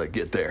of people that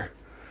get there.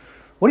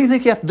 What do you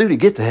think you have to do to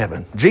get to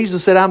heaven?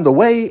 Jesus said, I'm the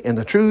way and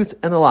the truth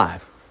and the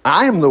life.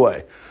 I am the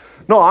way.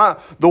 No,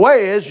 the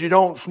way is you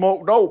don't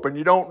smoke dope and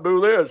you don't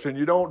do this and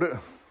you don't do...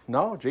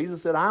 No,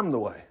 Jesus said, I'm the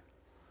way.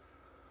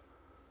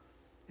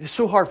 It's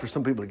so hard for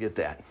some people to get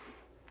that.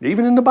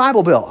 Even in the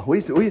Bible Belt,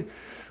 we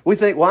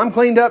think, well, I'm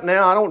cleaned up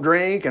now. I don't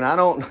drink and I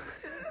don't.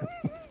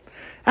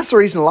 That's the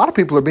reason a lot of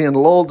people are being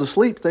lulled to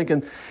sleep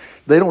thinking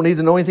they don't need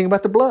to know anything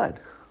about the blood.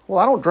 Well,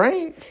 I don't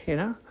drink,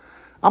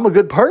 I'm a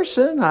good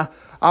person.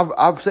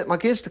 I've sent my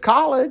kids to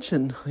college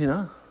and,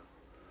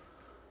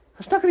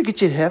 that's not going to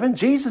get you to heaven.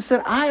 Jesus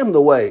said, I am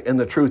the way and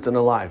the truth and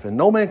the life. And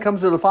no man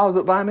comes to the Father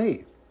but by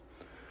me.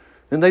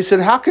 And they said,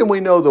 how can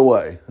we know the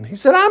way? And he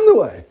said, I'm the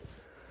way.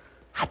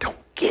 I don't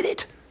get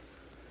it.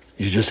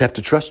 You just have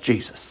to trust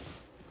Jesus.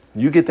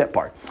 You get that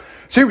part.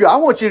 So here we go. I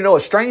want you to know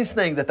a strange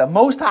thing that the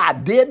Most High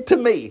did to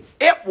me.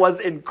 It was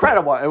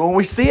incredible. And when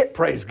we see it,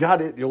 praise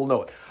God, you'll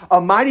know it.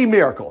 A mighty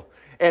miracle.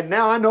 And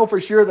now I know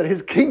for sure that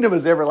his kingdom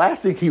is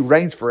everlasting. He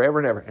reigns forever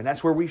and ever. And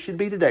that's where we should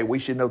be today. We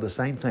should know the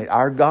same thing.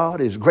 Our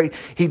God is great.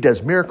 He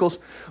does miracles.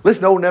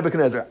 Listen to old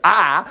Nebuchadnezzar.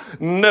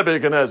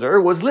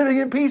 Nebuchadnezzar, was living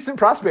in peace and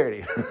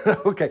prosperity.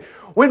 Okay.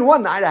 When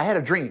one night I had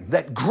a dream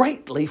that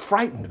greatly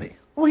frightened me.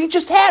 Well, he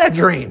just had a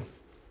dream.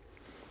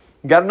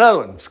 Got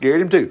another one.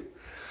 Scared him too.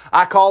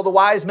 I called the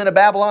wise men of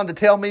Babylon to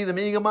tell me the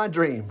meaning of my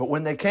dream. But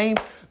when they came,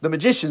 the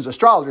magicians,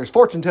 astrologers,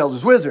 fortune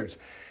tellers, wizards,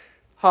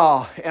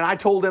 and I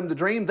told them the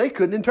dream, they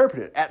couldn't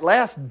interpret it. At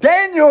last,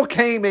 Daniel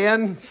came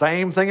in,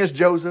 same thing as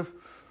Joseph,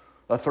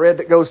 a thread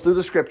that goes through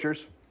the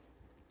scriptures.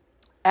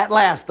 At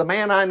last, the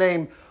man I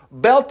named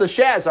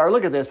Belteshazzar,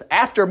 look at this,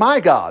 after my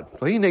God.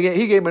 So he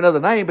gave him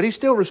another name, but he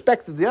still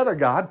respected the other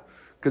God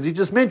because he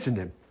just mentioned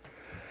him.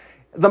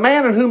 The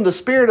man in whom the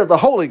spirit of the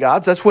holy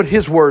gods, that's what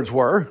his words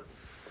were,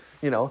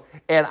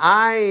 and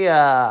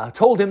I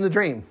told him the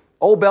dream.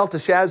 Old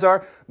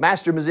Belteshazzar,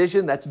 master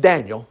musician, that's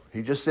Daniel.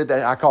 He just said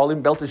that. I called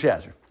him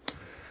Belteshazzar.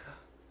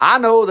 I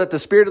know that the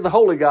spirit of the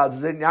holy gods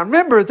is in you. Now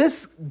remember,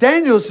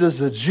 Daniel's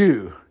just a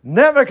Jew.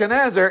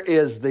 Nebuchadnezzar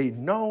is the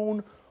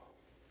known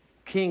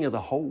king of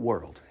the whole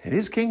world. And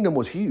his kingdom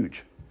was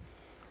huge.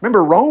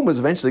 Remember, Rome was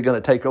eventually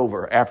going to take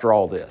over after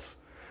all this.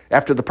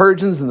 After the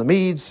Persians and the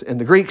Medes and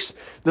the Greeks,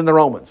 then the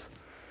Romans.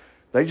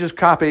 They just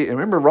copy. And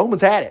remember,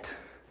 Romans had it.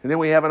 And then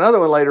we have another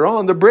one later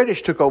on. The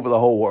British took over the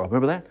whole world.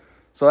 Remember that?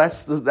 So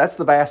that's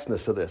the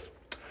vastness of this.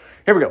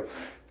 Here we go.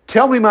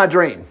 Tell me my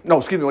dream. No,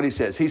 excuse me what he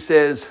says. He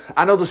says,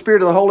 I know the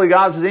spirit of the holy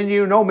gods is in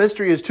you. No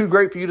mystery is too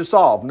great for you to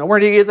solve. Now, where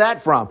did he get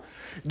that from?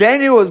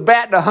 Daniel was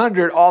batting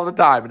 100 all the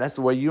time. And that's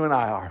the way you and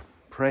I are.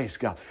 Praise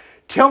God.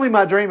 Tell me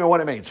my dream and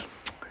what it means.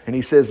 And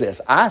he says this.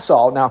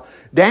 Now,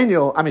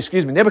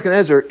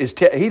 Nebuchadnezzar, he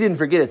didn't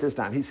forget it this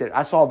time. He said,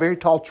 I saw a very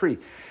tall tree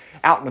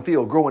out in the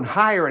field growing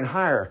higher and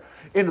higher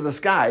into the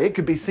sky. It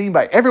could be seen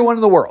by everyone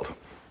in the world.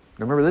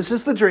 Remember, this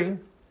is the dream.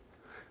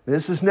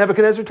 This is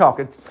Nebuchadnezzar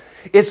talking.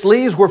 Its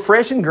leaves were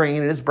fresh and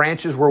green, and its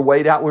branches were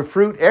weighed out with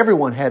fruit.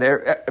 Everyone had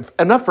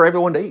enough for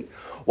everyone to eat.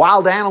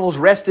 Wild animals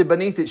rested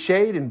beneath its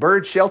shade, and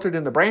birds sheltered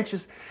in the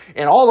branches,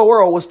 and all the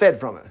world was fed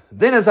from it.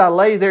 Then as I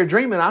lay there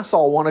dreaming, I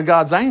saw one of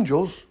God's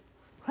angels.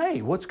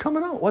 Hey, what's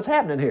coming on? What's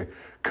happening here?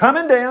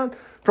 Coming down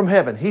from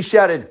heaven. He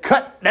shouted,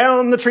 cut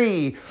down the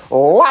tree,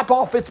 lop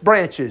off its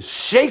branches,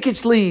 shake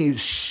its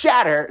leaves,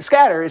 scatter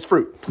its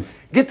fruit.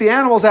 Get the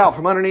animals out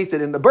from underneath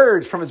it and the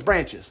birds from its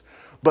branches.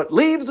 But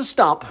leave the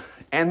stump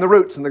and the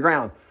roots in the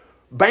ground,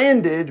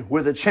 banded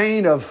with a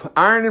chain of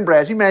iron and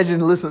brass. You imagine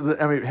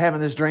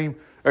having this dream.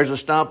 There's a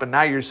stump, and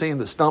now you're seeing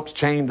the stump's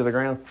chained to the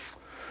ground.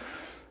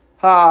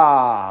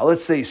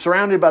 Let's see.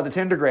 Surrounded by the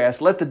tender grass,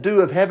 let the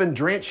dew of heaven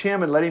drench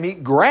him and let him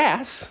eat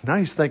grass. Now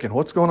he's thinking,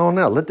 what's going on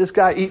now? Let this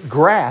guy eat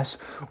grass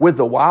with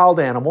the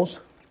wild animals.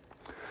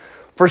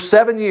 For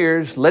 7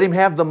 years, let him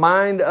have the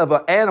mind of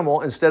an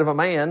animal instead of a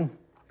man.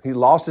 He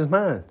lost his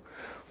mind.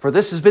 For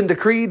this has been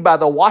decreed by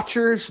the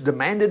watchers,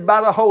 demanded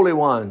by the holy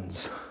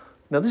ones.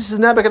 Now, this is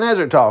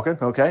Nebuchadnezzar talking,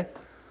 okay?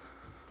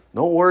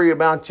 Don't worry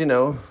about,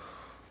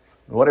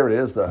 whatever it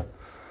is,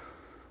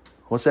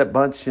 what's that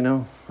bunch,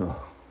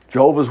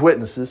 Jehovah's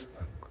Witnesses.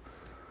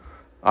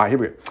 All right, here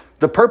we go.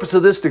 The purpose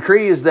of this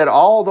decree is that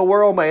all the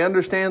world may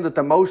understand that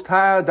the Most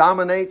High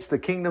dominates the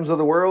kingdoms of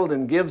the world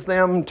and gives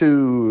them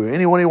to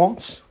anyone he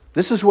wants.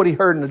 This is what he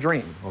heard in the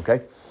dream,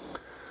 okay?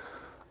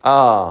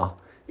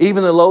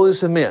 Even the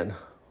lowest of men.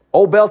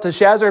 Old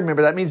Belteshazzar,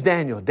 remember that means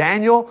Daniel.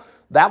 Daniel,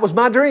 that was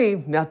my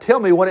dream. Now tell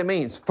me what it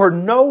means. For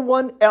no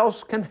one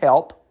else can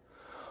help.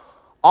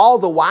 All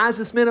the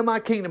wisest men of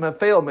my kingdom have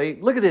failed me.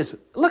 Look at this.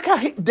 Look how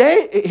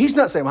he's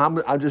not saying,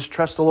 well, I just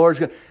trust the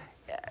Lord.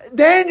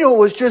 Daniel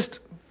was just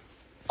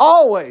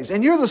always,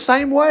 and you're the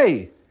same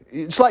way.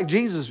 It's like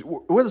Jesus.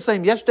 We're the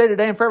same yesterday,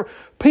 today, and forever.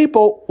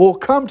 People will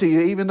come to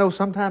you even though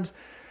sometimes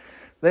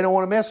they don't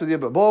want to mess with you.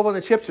 But boy, when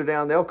the chips are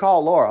down, they'll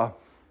call Laura.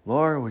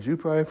 Laura, would you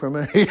pray for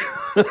me? We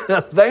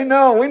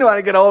know how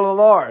to get hold of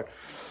the Lord.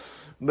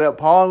 But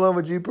Paula,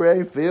 would you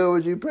pray? Phil,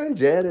 would you pray?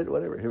 Janet,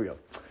 whatever. Here we go.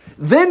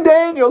 Then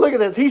Daniel, look at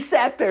this. He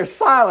sat there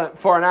silent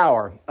for an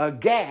hour,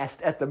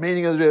 aghast at the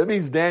meaning of the dream. That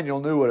means Daniel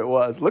knew what it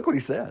was. Look what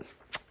he says.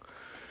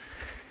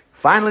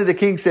 Finally, the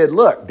king said,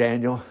 look,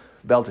 Daniel,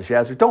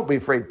 Belteshazzar, don't be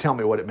afraid to tell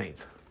me what it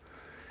means.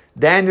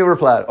 Daniel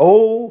replied,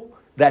 oh,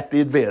 that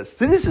did this.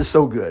 See, this is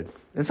so good.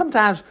 And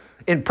sometimes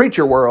in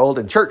preacher world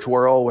and church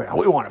world,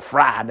 we want to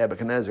fry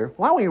Nebuchadnezzar.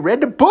 Why don't we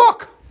read the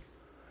book?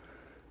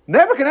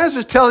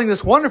 Nebuchadnezzar's telling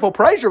this wonderful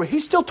praise report.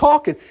 He's still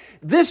talking.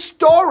 This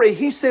story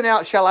he sent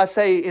out, shall I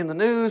say, in the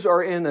news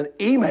or in an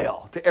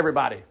email to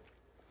everybody.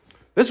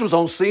 This was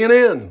on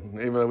CNN,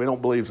 even though we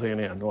don't believe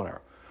CNN,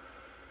 whatever.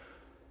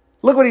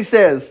 Look what he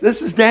says.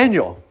 This is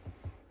Daniel.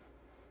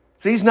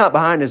 See, he's not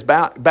behind his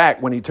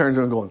back when he turns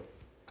around going,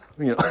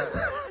 you know.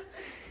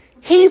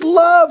 He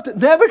loved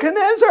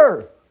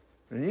Nebuchadnezzar.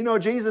 And you know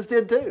Jesus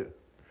did too.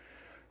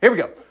 Here we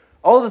go.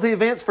 All of the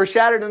events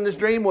foreshadowed in this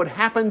dream would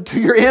happen to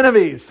your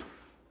enemies,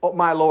 oh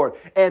my Lord,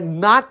 and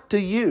not to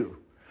you.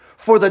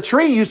 For the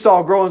tree you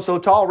saw growing so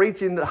tall,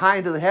 reaching high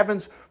into the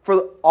heavens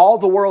for all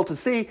the world to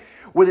see,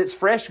 with its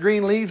fresh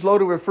green leaves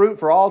loaded with fruit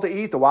for all to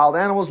eat, the wild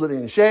animals living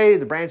in the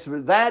shade, the branches of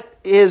it, that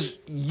is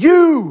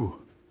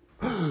you.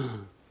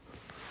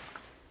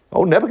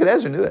 Oh,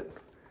 Nebuchadnezzar knew it.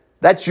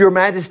 That's your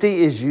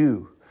majesty is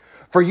you.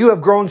 For you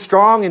have grown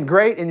strong and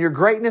great, and your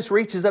greatness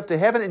reaches up to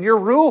heaven, and your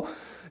rule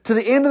to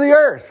the end of the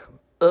earth.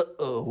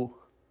 Uh-oh.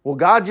 Well,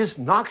 God just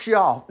knocks you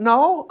off.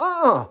 No,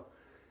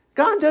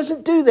 God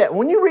doesn't do that.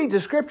 When you read the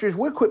scriptures,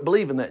 we'll quit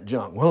believing that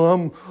junk. Well,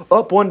 I'm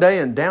up one day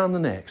and down the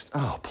next.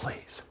 Oh,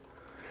 please.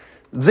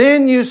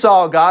 Then you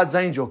saw God's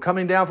angel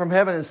coming down from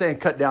heaven and saying,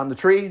 cut down the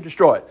tree,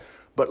 destroy it.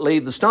 But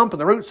leave the stump and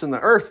the roots in the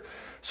earth,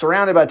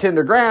 surrounded by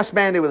tender grass,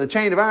 banded with a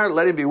chain of iron,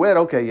 let him be wet.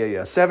 Okay,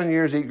 yeah. 7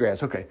 years eat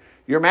grass. Okay.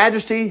 Your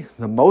Majesty,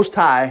 the Most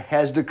High,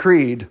 has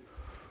decreed.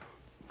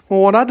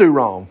 Well, what'd I do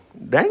wrong?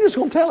 Daniel's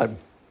going to tell him.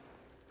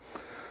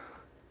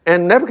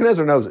 And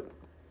Nebuchadnezzar knows it.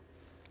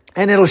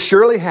 And it'll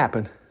surely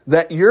happen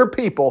that your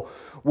people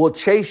will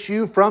chase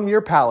you from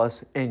your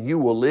palace, and you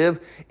will live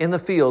in the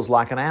fields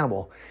like an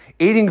animal,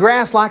 eating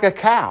grass like a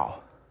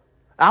cow.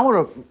 I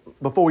want to,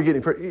 before we get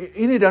any further,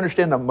 you need to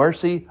understand the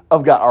mercy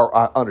of God.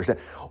 Or understand.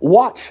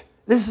 Watch.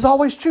 This is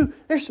always true.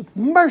 There's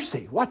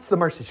mercy. Watch the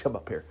mercy come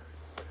up here.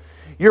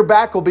 Your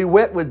back will be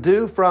wet with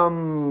dew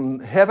from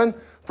heaven.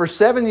 For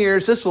 7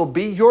 years, this will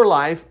be your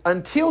life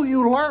until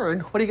you learn.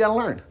 What do you got to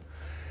learn?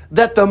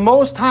 That the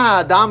Most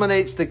High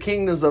dominates the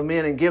kingdoms of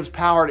men and gives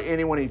power to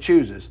anyone he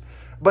chooses.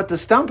 But the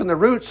stump and the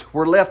roots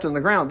were left in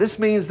the ground. This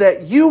means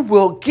that you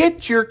will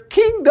get your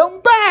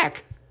kingdom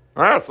back.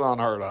 That's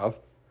unheard of.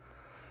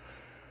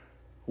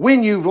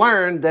 When you've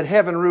learned that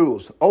heaven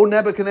rules. Oh,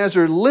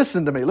 Nebuchadnezzar,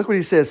 listen to me. Look what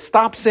he says.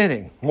 Stop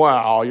sinning.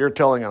 Wow, you're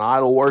telling an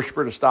idol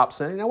worshiper to stop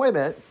sinning? Now, wait a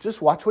minute.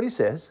 Just watch what he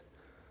says.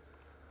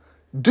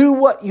 Do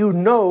what you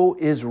know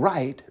is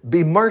right.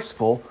 Be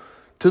merciful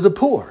to the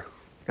poor.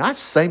 Now, that's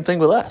the same thing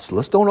with us.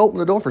 Let's don't open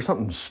the door for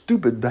something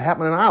stupid to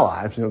happen in our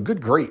lives.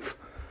 Good grief.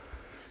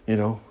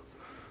 Anyway,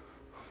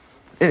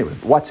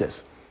 watch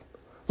this.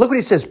 Look what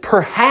he says.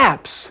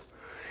 Perhaps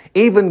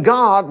even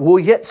God will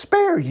yet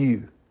spare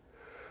you.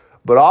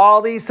 But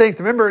all these things,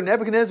 remember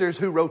Nebuchadnezzar's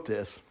who wrote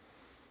this.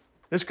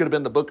 This could have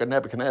been the book of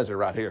Nebuchadnezzar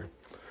right here.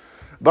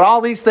 But all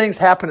these things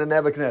happened to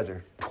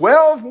Nebuchadnezzar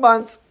 12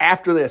 months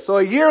after this. So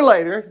a year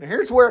later,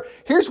 here's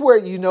where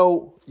you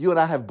know you and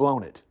I have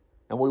blown it.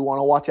 And we want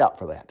to watch out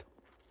for that.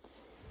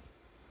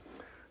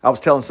 I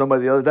was telling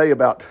somebody the other day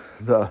about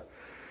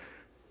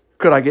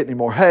could I get any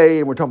more hay?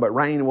 And we're talking about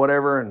rain and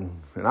whatever. And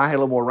I had a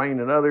little more rain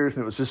than others.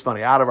 And it was just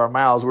funny. Out of our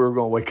mouths, we were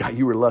going, wait, God,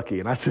 you were lucky.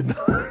 And I said,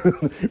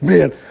 no,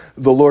 man,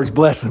 the Lord's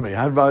blessing me.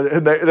 And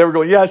they were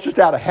going, yeah, it's just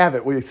out of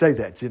habit. We say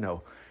that,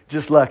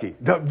 just lucky.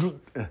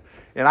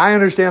 And I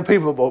understand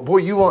people, but boy,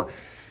 you want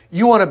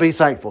to be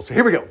thankful. So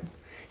here we go.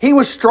 He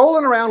was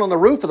strolling around on the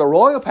roof of the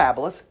royal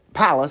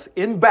palace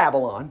in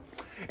Babylon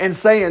and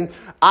saying,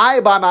 I,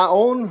 by my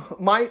own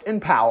might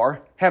and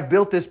power, have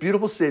built this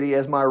beautiful city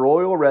as my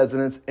royal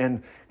residence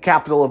and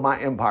capital of my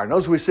empire.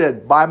 Notice we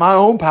said, by my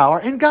own power,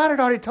 and God had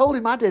already told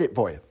him, I did it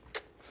for you.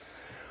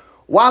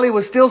 While he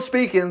was still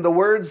speaking, the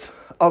words,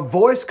 a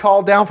voice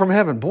called down from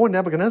heaven. Boy,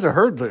 Nebuchadnezzar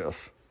heard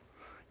this.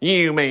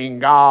 You mean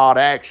God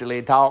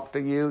actually talked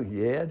to you?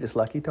 Yeah, just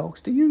like he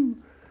talks to you.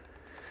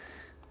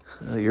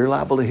 You're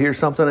liable to hear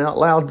something out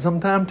loud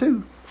sometime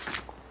too.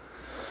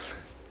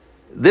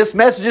 This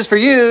message is for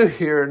you.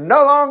 You're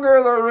no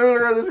longer the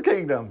ruler of this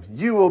kingdom.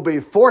 You will be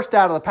forced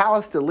out of the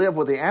palace to live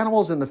with the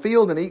animals in the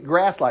field and eat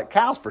grass like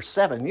cows for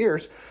 7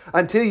 years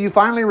until you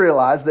finally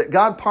realize that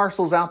God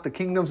parcels out the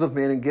kingdoms of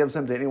men and gives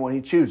them to anyone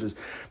he chooses.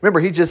 Remember,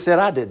 he just said,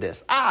 I did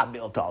this. I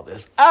built all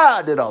this.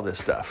 I did all this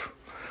stuff.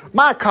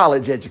 My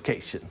college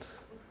education.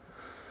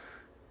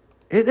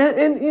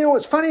 And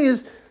what's funny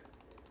is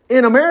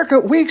in America,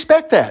 we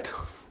expect that.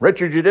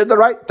 Richard, you did the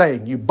right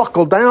thing. You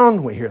buckled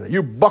down. We hear that.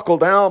 You buckled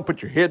down,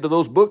 put your head to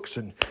those books,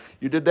 and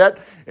you did that.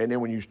 And then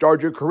when you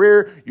started your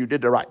career, you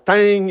did the right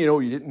thing.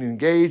 You didn't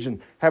engage and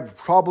have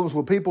problems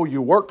with people.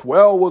 You worked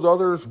well with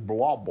others,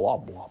 blah, blah,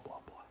 blah, blah,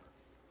 blah.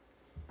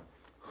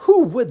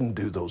 Who wouldn't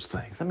do those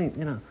things?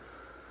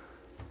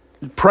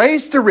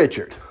 Praise to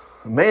Richard.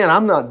 Man,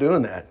 I'm not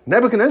doing that.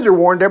 Nebuchadnezzar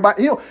warned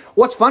everybody.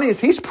 What's funny is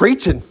he's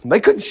preaching.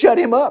 They couldn't shut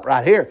him up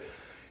right here.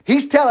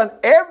 He's telling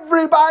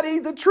everybody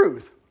the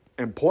truth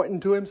and pointing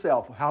to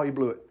himself how he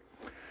blew it.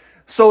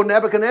 So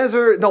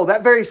Nebuchadnezzar,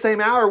 that very same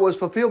hour was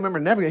fulfilled. Remember,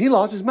 Nebuchadnezzar, he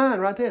lost his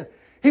mind right then.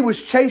 He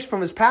was chased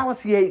from his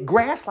palace. He ate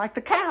grass like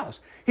the cows.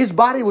 His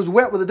body was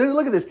wet with the dew.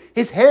 Look at this.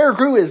 His hair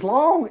grew as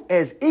long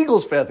as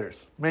eagle's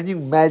feathers. Man, you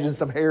can imagine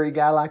some hairy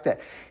guy like that.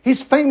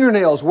 His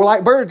fingernails were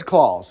like bird's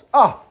claws.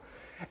 Oh,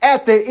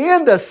 at the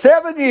end of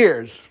 7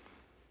 years,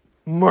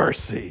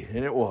 mercy.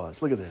 And it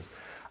was. Look at this.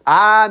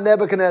 I,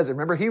 Nebuchadnezzar,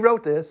 remember he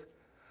wrote this,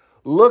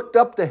 looked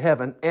up to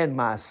heaven and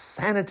my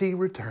sanity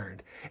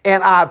returned.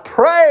 And I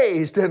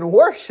praised and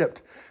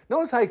worshiped.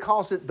 Notice how he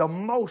calls it the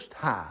Most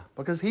High,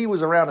 because he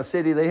was around a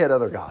city, they had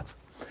other gods.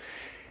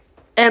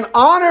 And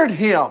honored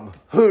him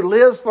who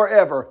lives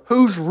forever,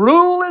 whose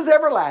rule is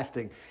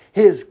everlasting,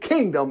 his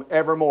kingdom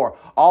evermore.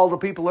 All the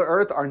people of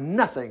earth are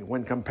nothing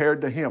when compared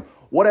to him.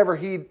 Whatever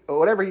he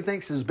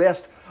thinks is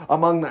best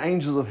among the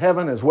angels of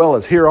heaven as well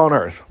as here on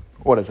earth.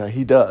 What is that?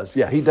 He does.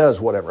 Yeah, he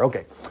does whatever.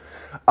 Okay.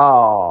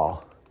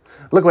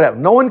 Look what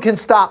happened. No one can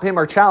stop him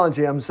or challenge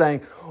him saying,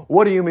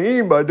 what do you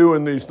mean by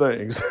doing these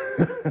things?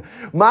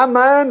 My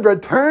mind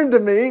returned to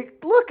me.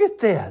 Look at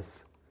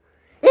this.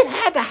 It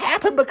had to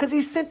happen because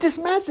he sent this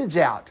message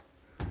out.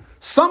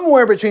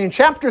 Somewhere between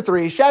chapter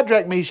 3,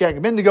 Shadrach, Meshach, and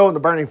Abednego in the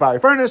burning fiery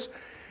furnace,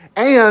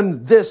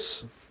 and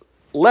this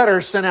letter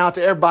sent out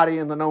to everybody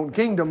in the known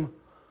kingdom,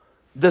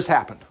 this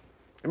happened.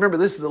 Remember,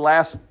 this is the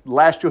last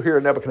you'll hear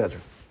of Nebuchadnezzar.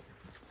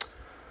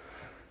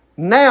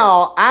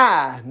 Now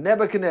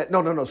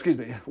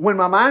when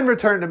my mind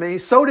returned to me,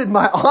 so did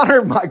my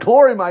honor, my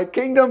glory, my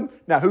kingdom.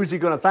 Now, who's he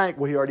going to thank?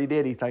 Well, he already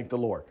did. He thanked the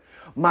Lord.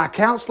 My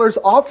counselors,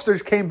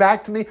 officers came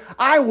back to me.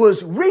 I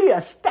was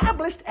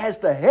reestablished as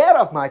the head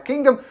of my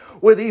kingdom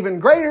with even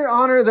greater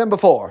honor than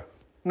before.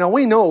 Now,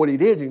 we know what he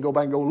did. You can go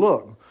back and go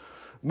look.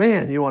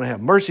 Man, you want to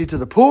have mercy to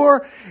the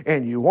poor,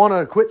 and you want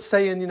to quit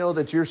saying,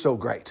 that you're so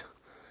great.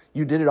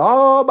 You did it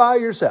all by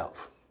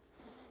yourself.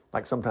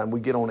 Like sometimes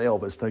we get on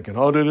Elvis thinking,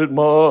 I did it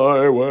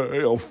my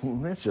way.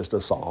 It's just a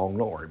song.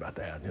 Don't worry about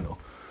that,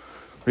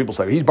 People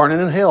say, he's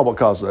burning in hell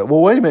because of that. Well,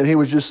 wait a minute. He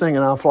was just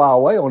singing I'll Fly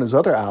Away on his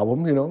other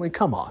album.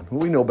 Come on.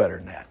 We know better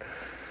than that.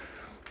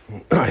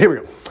 Here we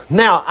go.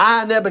 Now,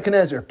 I,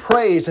 Nebuchadnezzar,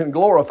 praise and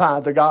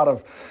glorify the God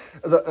of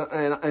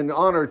and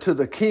honor to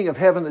the King of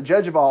heaven, the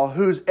judge of all,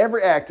 whose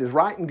every act is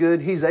right and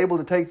good. He's able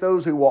to take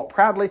those who walk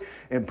proudly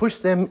and push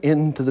them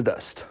into the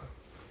dust.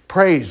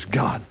 Praise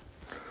God.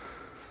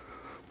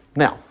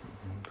 Now,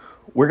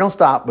 we're going to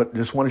stop, but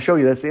just want to show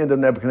you that's the end of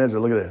Nebuchadnezzar.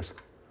 Look at this.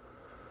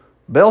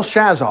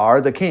 Belshazzar,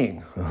 the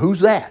king.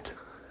 Who's that?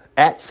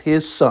 That's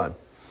his son.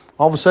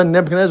 All of a sudden,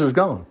 Nebuchadnezzar's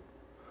gone.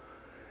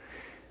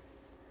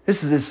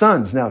 This is his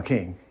son's now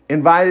king.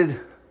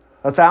 Invited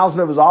 1,000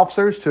 of his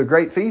officers to a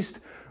great feast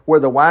where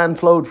the wine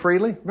flowed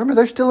freely. Remember,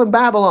 they're still in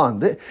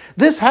Babylon.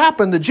 This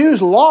happened. The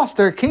Jews lost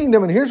their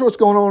kingdom, and here's what's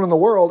going on in the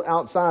world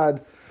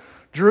outside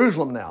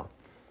Jerusalem now.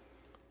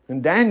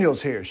 And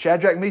Daniel's here,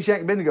 Shadrach, Meshach,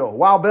 and Abednego.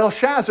 While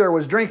Belshazzar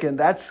was drinking,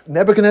 that's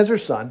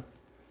Nebuchadnezzar's son,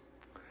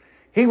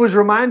 he was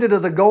reminded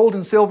of the gold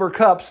and silver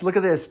cups, look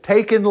at this,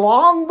 taken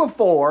long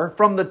before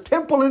from the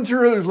temple in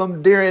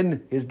Jerusalem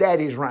during his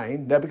daddy's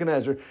reign,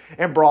 Nebuchadnezzar,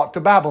 and brought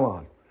to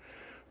Babylon.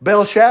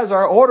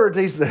 Belshazzar ordered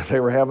these, they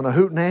were having a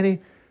hootenanny.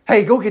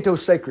 Hey, go get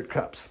those sacred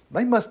cups.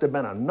 They must have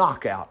been a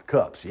knockout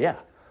cups, yeah.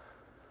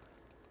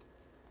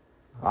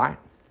 All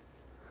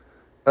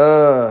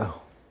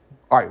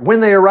right, when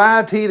they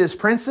arrived, he and his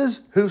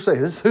princes, who's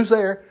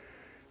there?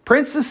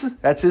 Princes,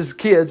 that's his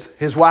kids,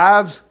 his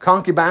wives,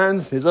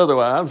 concubines, his other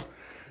wives.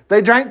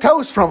 They drank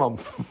toast from them.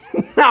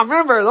 Now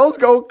remember, those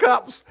gold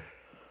cups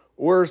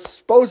were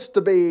supposed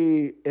to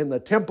be in the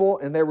temple,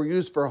 and they were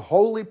used for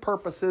holy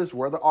purposes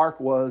where the ark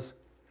was.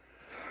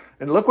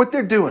 And look what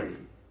they're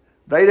doing.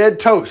 They did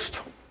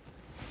toast.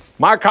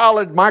 My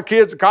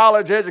kids'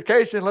 college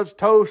education, let's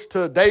toast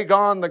to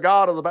Dagon, the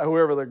god of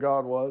whoever their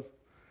god was.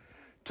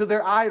 To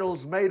their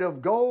idols made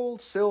of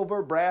gold,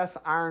 silver, brass,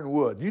 iron,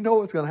 wood. You know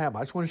what's going to happen.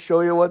 I just want to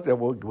show you what's there.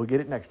 We'll get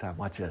it next time.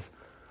 Watch this.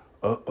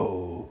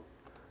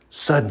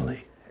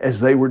 Suddenly, as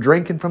they were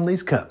drinking from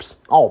these cups.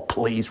 Oh,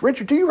 please.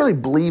 Richard, do you really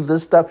believe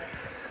this stuff?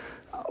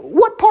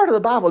 What part of the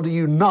Bible do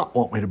you not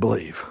want me to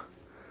believe?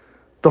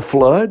 The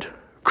flood,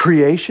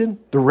 creation,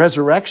 the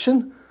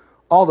resurrection,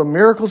 all the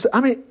miracles.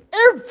 I mean,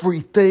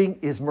 everything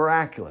is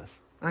miraculous.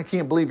 I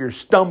can't believe you're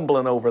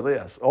stumbling over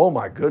this. Oh,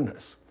 my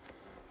goodness.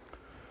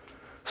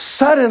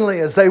 Suddenly,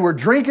 as they were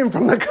drinking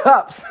from the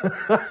cups,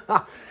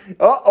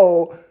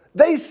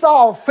 they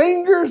saw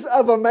fingers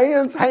of a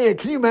man's hand.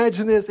 Can you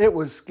imagine this? It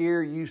would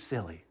scare you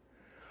silly.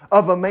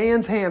 Of a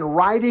man's hand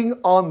writing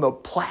on the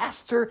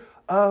plaster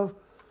of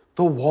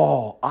the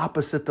wall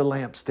opposite the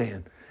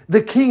lampstand.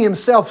 The king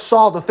himself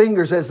saw the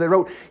fingers as they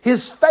wrote.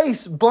 His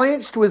face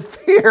blanched with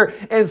fear,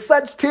 and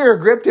such terror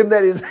gripped him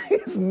that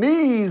his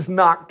knees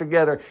knocked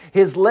together.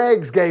 His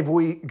legs gave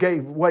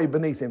way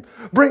beneath him.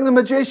 Bring the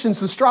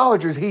magicians,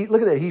 astrologers.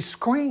 Look at that. He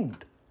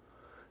screamed.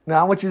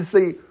 Now I want you to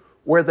see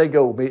where they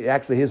go.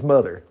 Actually, his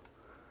mother.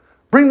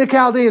 Bring the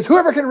Chaldeans.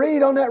 Whoever can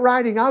read on that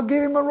writing, I'll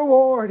give him a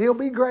reward. He'll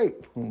be great.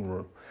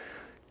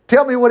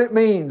 Tell me what it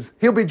means.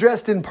 He'll be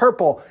dressed in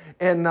purple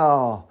and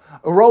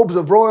robes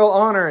of royal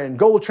honor and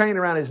gold chain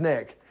around his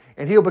neck.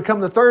 And he'll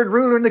become the third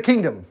ruler in the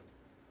kingdom.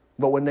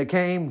 But when they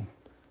came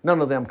None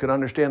of them could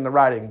understand the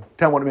writing.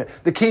 Tell them what it meant.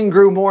 The king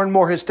grew more and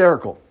more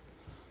hysterical.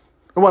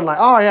 It wasn't like,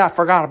 oh yeah, I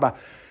forgot about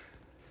it.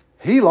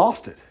 He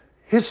lost it.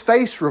 His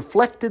face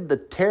reflected the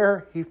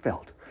terror he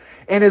felt.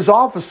 And his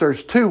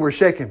officers too were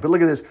shaken. But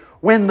look at this.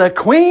 When the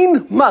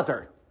queen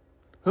mother,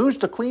 who's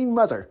the queen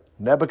mother?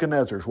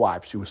 Nebuchadnezzar's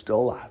wife. She was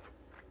still alive.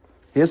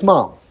 His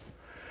mom.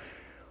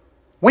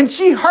 When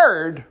she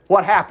heard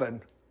what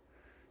happened,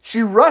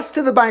 she rushed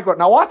to the banquet.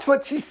 Now watch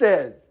what she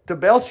said to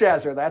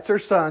Belshazzar. That's her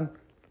son.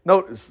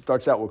 Notice it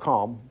starts out with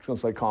calm. It's going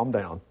to say calm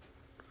down.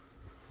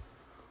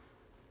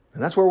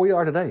 And that's where we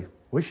are today.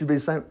 We should be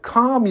saying,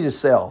 calm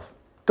yourself.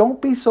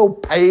 Don't be so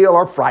pale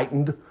or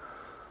frightened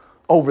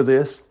over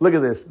this. Look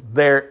at this.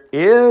 There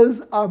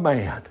is a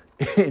man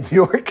in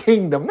your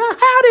kingdom. Now,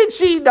 how did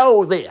she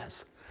know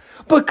this?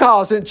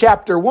 Because in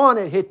chapter 1,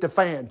 it hit the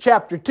fan.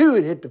 Chapter 2,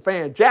 it hit the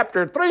fan.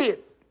 Chapter 3,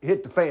 it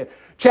hit the fan.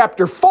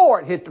 Chapter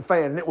 4, it hit the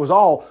fan. And it was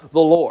all the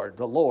Lord,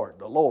 the Lord,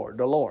 the Lord,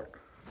 the Lord.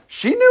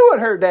 She knew what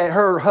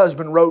her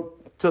husband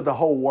wrote to the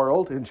whole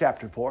world in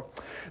chapter 4.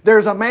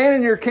 There's a man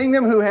in your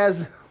kingdom who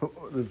has,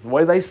 the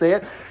way they say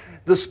it,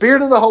 the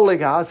spirit of the holy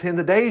gods. In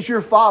the days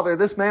your father,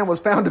 this man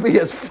was found to be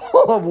as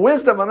full of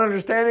wisdom and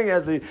understanding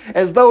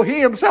as though he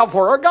himself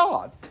were a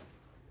god.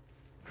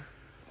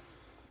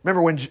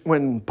 Remember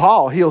when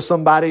Paul healed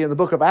somebody in the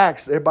book of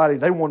Acts, everybody,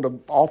 they wanted to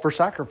offer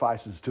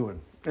sacrifices to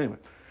him. Anyway,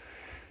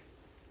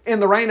 in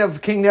the reign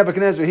of King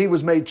Nebuchadnezzar, he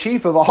was made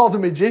chief of all the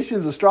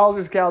magicians,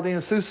 astrologers,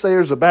 Chaldeans,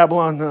 soothsayers of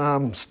Babylon.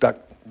 I'm stuck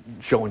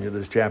showing you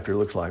this chapter, it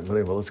looks like. But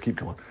anyway, let's keep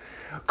going.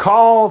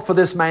 Call for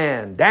this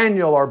man,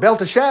 Daniel or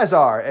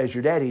Belteshazzar, as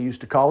your daddy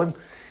used to call him.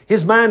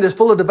 His mind is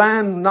full of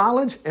divine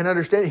knowledge and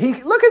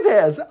understanding. Look at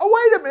this.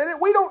 Oh, wait a minute.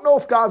 We don't know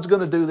if God's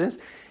going to do this.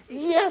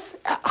 Yes.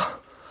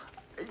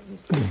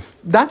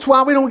 That's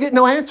why we don't get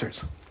no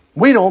answers.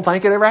 We don't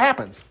think it ever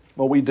happens.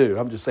 Well, we do.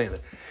 I'm just saying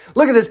that.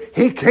 Look at this.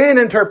 He can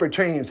interpret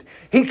dreams.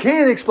 He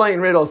can explain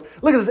riddles.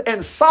 Look at this.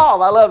 And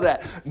solve. I love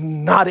that.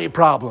 Not a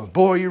problem.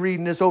 Boy, you're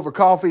reading this over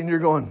coffee and you're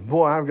going,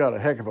 boy, I've got a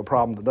heck of a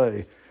problem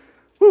today.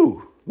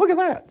 Woo. Look at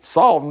that.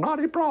 Solve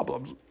knotty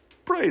problems.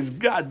 Praise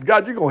God.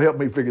 God, you're going to help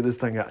me figure this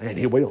thing out. And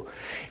he will.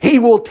 He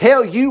will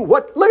tell you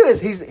what. Look at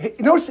this.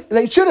 Notice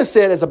they should have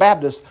said as a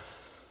Baptist,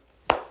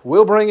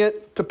 we'll bring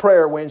it to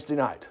prayer Wednesday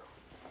night.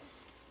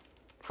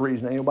 For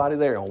reason ain't nobody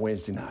there on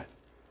Wednesday night.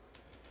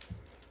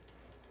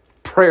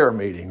 Prayer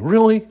meeting.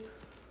 Really?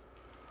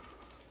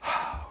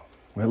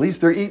 Well, at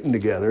least they're eating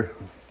together.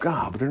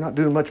 God, but they're not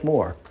doing much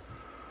more.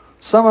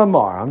 Some of them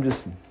are. I'm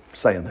just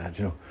saying that,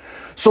 you know.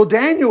 So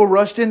Daniel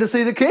rushed in to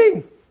see the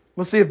king.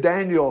 Let's see if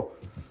Daniel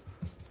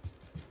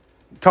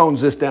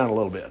tones this down a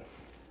little bit.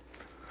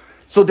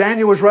 So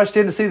Daniel was rushed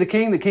in to see the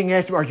king. The king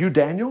asked him, are you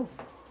Daniel?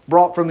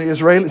 Brought from the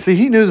Israelis. See,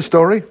 he knew the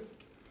story.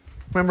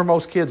 Remember,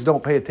 most kids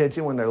don't pay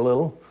attention when they're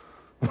little.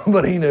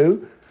 But he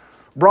knew.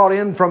 Brought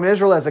in from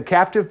Israel as a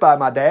captive by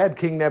my dad,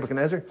 King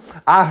Nebuchadnezzar.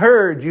 I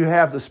heard you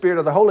have the spirit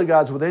of the holy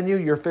gods within you.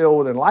 You're filled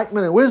with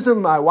enlightenment and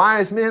wisdom. My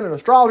wise men and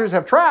astrologers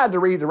have tried to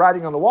read the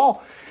writing on the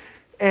wall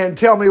and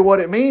tell me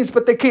what it means,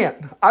 but they can't.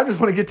 I just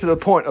want to get to the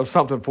point of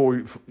something for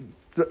you.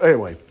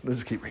 Anyway, let's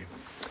just keep reading.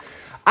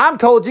 I'm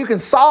told you can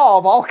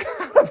solve all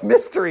kinds of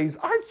mysteries.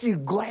 Aren't you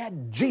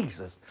glad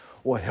Jesus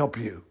will help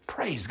you?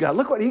 Praise God.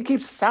 Look what he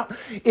keeps out.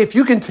 If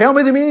you can tell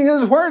me the meaning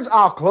of his words,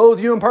 I'll clothe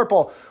you in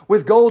purple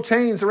with gold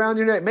chains around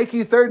your neck, make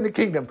you third in the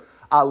kingdom.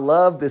 I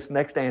love this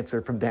next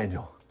answer from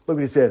Daniel. Look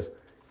what he says.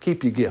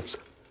 Keep your gifts.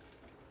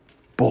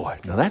 Boy,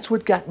 now that's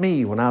what got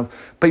me when and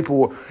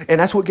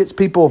that's what gets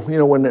people, you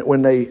know,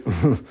 when they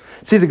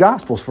see the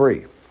gospel's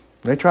free.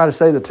 They try to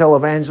say the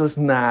televangelist,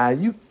 nah,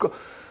 you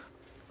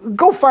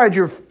go find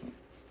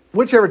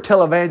whichever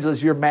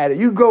televangelist you're mad at.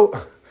 You go,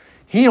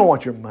 he don't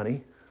want your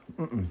money.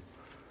 It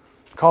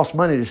costs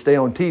money to stay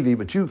on TV,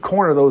 but you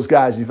corner those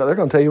guys, they're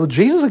going to tell you, well,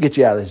 Jesus will get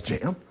you out of this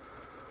jam.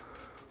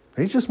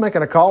 He's just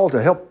making a call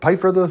to help pay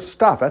for the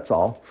stuff, that's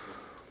all.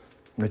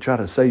 And they try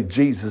to say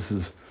Jesus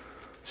is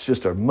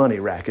just a money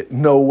racket.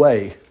 No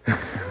way.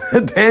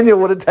 Daniel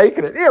would have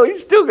taken it. You know,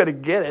 he's still going to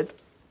get it.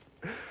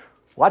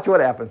 Watch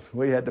what happens.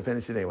 We had to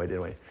finish it anyway,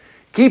 didn't we?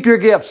 Keep your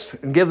gifts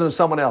and give them to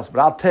someone else.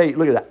 But I'll tell you,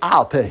 look at that.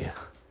 I'll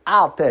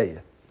tell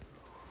you.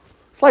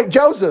 It's like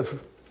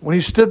Joseph when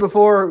he stood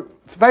before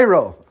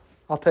Pharaoh.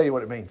 I'll tell you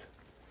what it means.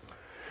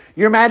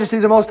 Your Majesty,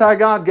 the Most High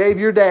God, gave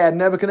your dad,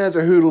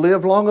 Nebuchadnezzar, who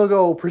lived long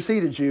ago,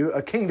 preceded you, a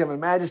kingdom of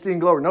majesty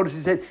and glory. Notice he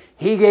said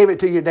he gave it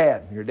to your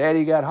dad. Your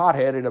daddy got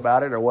hot-headed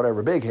about it or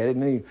whatever, big-headed,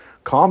 and he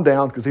calmed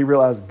down because he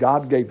realized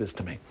God gave this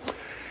to me.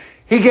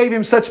 He gave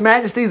him such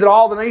majesty that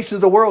all the nations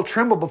of the world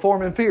trembled before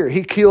him in fear.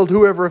 He killed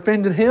whoever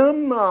offended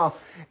him,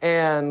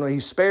 and he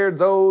spared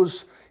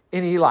those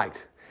any he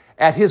liked.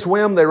 At his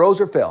whim, they rose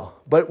or fell.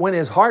 But when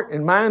his heart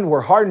and mind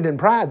were hardened in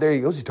pride, there he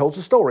goes, he told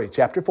the story,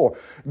 chapter 4.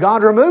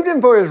 God removed him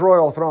from his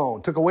royal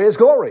throne, took away his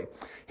glory.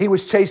 He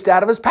was chased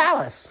out of his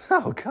palace.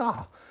 Oh,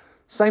 God.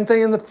 Same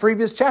thing in the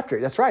previous chapter.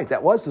 That's right,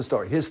 that was the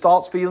story. His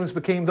thoughts, feelings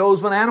became those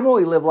of an animal.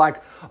 He lived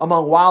like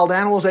among wild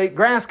animals, ate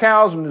grass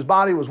cows, and his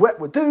body was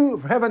wet with dew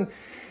of heaven,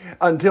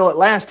 until at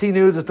last he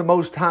knew that the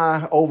Most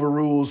High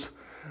overrules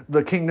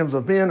the kingdoms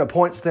of men,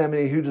 appoints them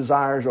any who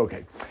desires.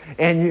 Okay.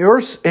 And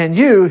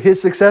you,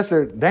 his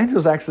successor,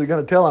 Daniel's actually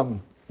going to tell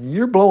him,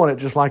 you're blowing it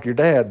just like your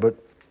dad, but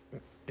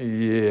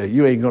yeah,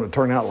 you ain't going to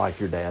turn out like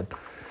your dad.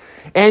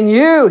 And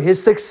you,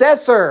 his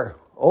successor,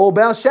 O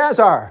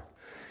Belshazzar,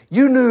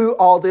 you knew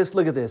all this.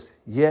 Look at this.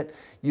 Yet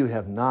you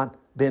have not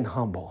been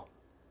humble.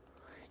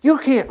 You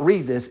can't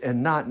read this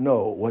and not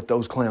know what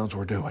those clowns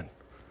were doing.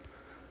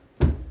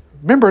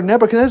 Remember,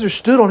 Nebuchadnezzar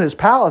stood on his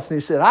palace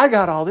and he said, I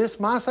got all this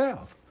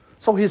myself.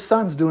 So his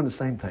son's doing the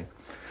same thing.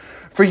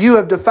 For you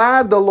have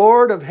defied the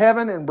Lord of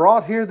heaven and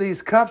brought here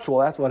these cups. Well,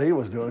 that's what he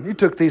was doing. You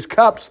took these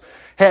cups,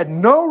 had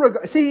no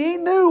regard. See, he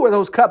knew where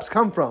those cups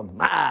come from.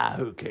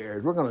 Who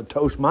cares? We're going to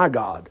toast my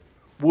God.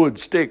 Wood,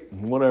 stick,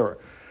 whatever.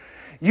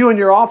 You and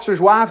your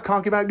officer's wife,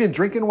 concubine, been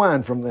drinking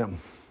wine from them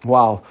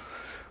while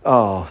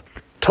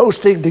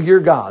toasting to your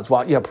gods,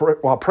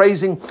 while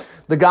praising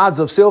the gods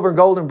of silver and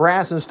gold and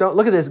brass and stone.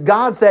 Look at this.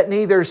 Gods that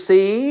neither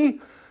see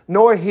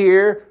nor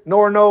hear,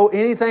 nor know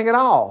anything at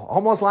all.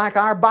 Almost like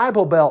our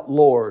Bible Belt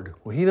Lord.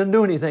 Well, he doesn't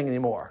do anything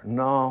anymore.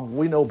 No,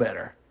 we know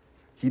better.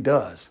 He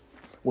does.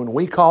 When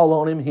we call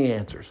on him, he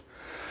answers.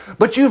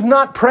 But you've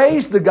not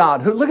praised the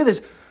God who, look at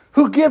this,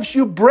 who gives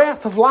you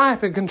breath of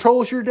life and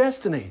controls your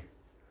destiny.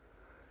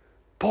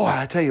 Boy,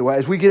 I tell you what,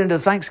 as we get into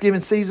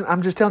Thanksgiving season,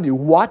 I'm just telling you,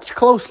 watch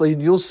closely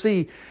and you'll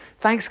see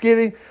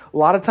Thanksgiving. A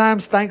lot of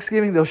times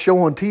Thanksgiving, they'll show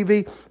on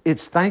TV,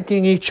 it's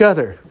thanking each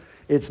other.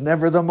 It's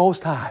never the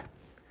Most High.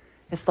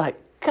 It's like,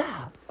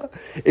 God.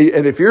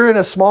 And if you're in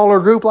a smaller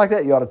group like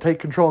that, you ought to take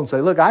control and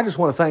say, look, I just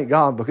want to thank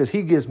God because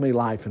he gives me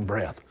life and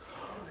breath.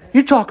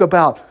 You talk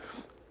about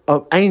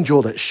an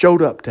angel that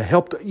showed up to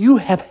help. You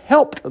have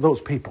helped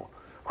those people.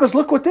 Because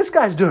look what this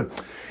guy's doing.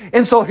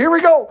 And so here we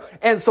go.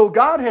 And so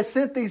God has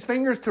sent these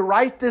fingers to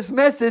write this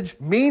message.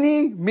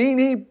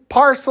 Meany,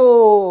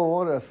 parcel.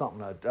 What is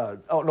something?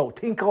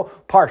 Tinkle,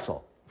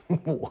 parcel.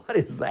 What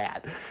is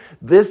that?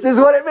 This is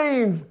what it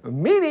means.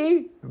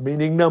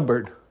 Meaning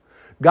numbered.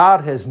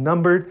 God has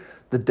numbered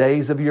the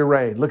days of your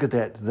reign. Look at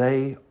that.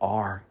 They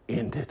are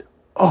ended.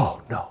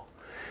 Oh, no.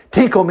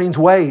 Tinkle means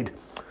weighed.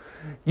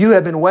 You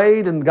have been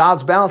weighed in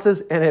God's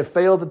balances and have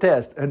failed the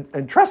test.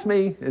 And trust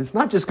me, it's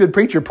not just good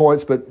preacher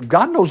points, but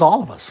God knows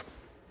all of us.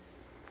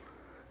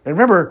 And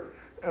remember,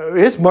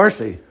 it's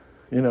mercy,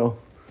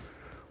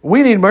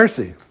 We need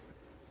mercy.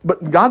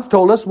 But God's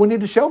told us we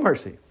need to show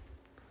mercy.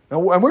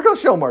 And we're going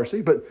to show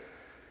mercy, but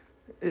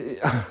he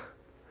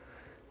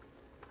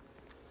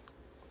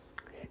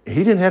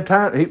didn't have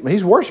time.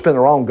 He's worshiping the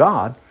wrong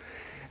God.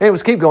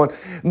 Anyways, keep going.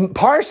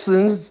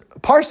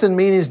 Parson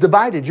means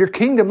divided. Your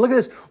kingdom, look at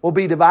this, will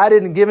be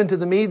divided and given to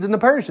the Medes and the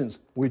Persians,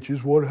 which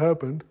is what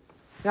happened.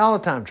 Now, all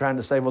the time trying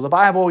to say, well, the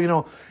Bible,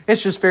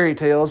 it's just fairy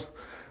tales.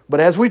 But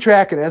as we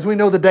track it, as we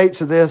know the dates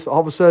of this, all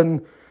of a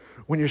sudden,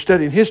 when you're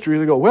studying history,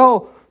 they go,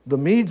 well, the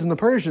Medes and the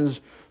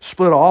Persians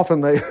split off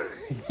and they,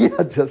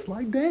 just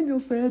like Daniel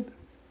said.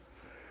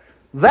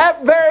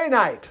 That very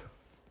night,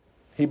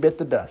 he bit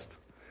the dust.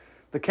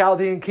 The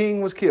Chaldean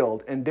king was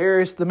killed, and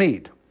Darius the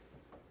Mede,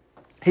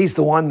 he's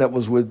the one that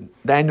was with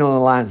Daniel in the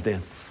lion's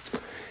den,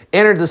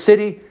 entered the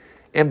city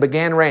and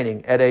began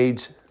reigning at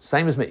age,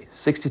 same as me,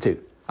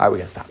 62. All right, we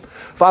got to stop.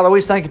 Father, we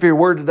just thank you for your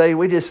word today.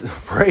 We just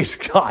praise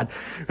God.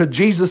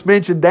 Jesus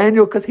mentioned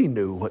Daniel because he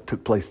knew what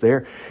took place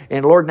there.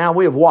 And Lord, now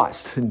we have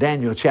watched in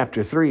Daniel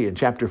chapter 3 and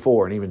chapter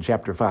 4 and even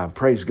chapter 5.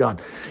 Praise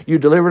God. You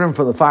delivered him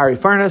from the fiery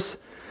furnace.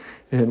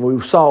 And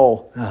we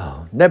saw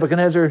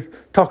Nebuchadnezzar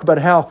talk about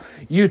how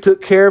you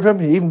took care of him.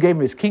 He even gave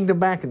him his kingdom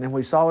back. And then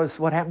we saw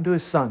what happened to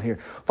his son here.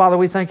 Father,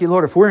 we thank you,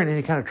 Lord, if we're in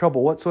any kind of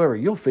trouble whatsoever,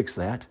 you'll fix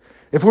that.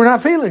 If we're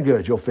not feeling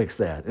good, you'll fix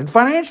that. And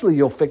financially,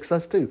 you'll fix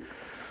us too.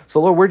 So,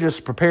 Lord, we're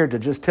just prepared to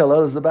just tell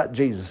others about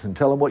Jesus and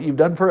tell them what you've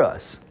done for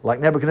us, like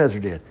Nebuchadnezzar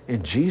did.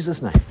 In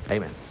Jesus' name,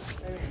 amen.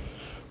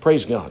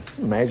 Praise God.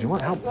 Imagine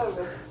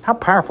how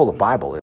powerful the Bible is.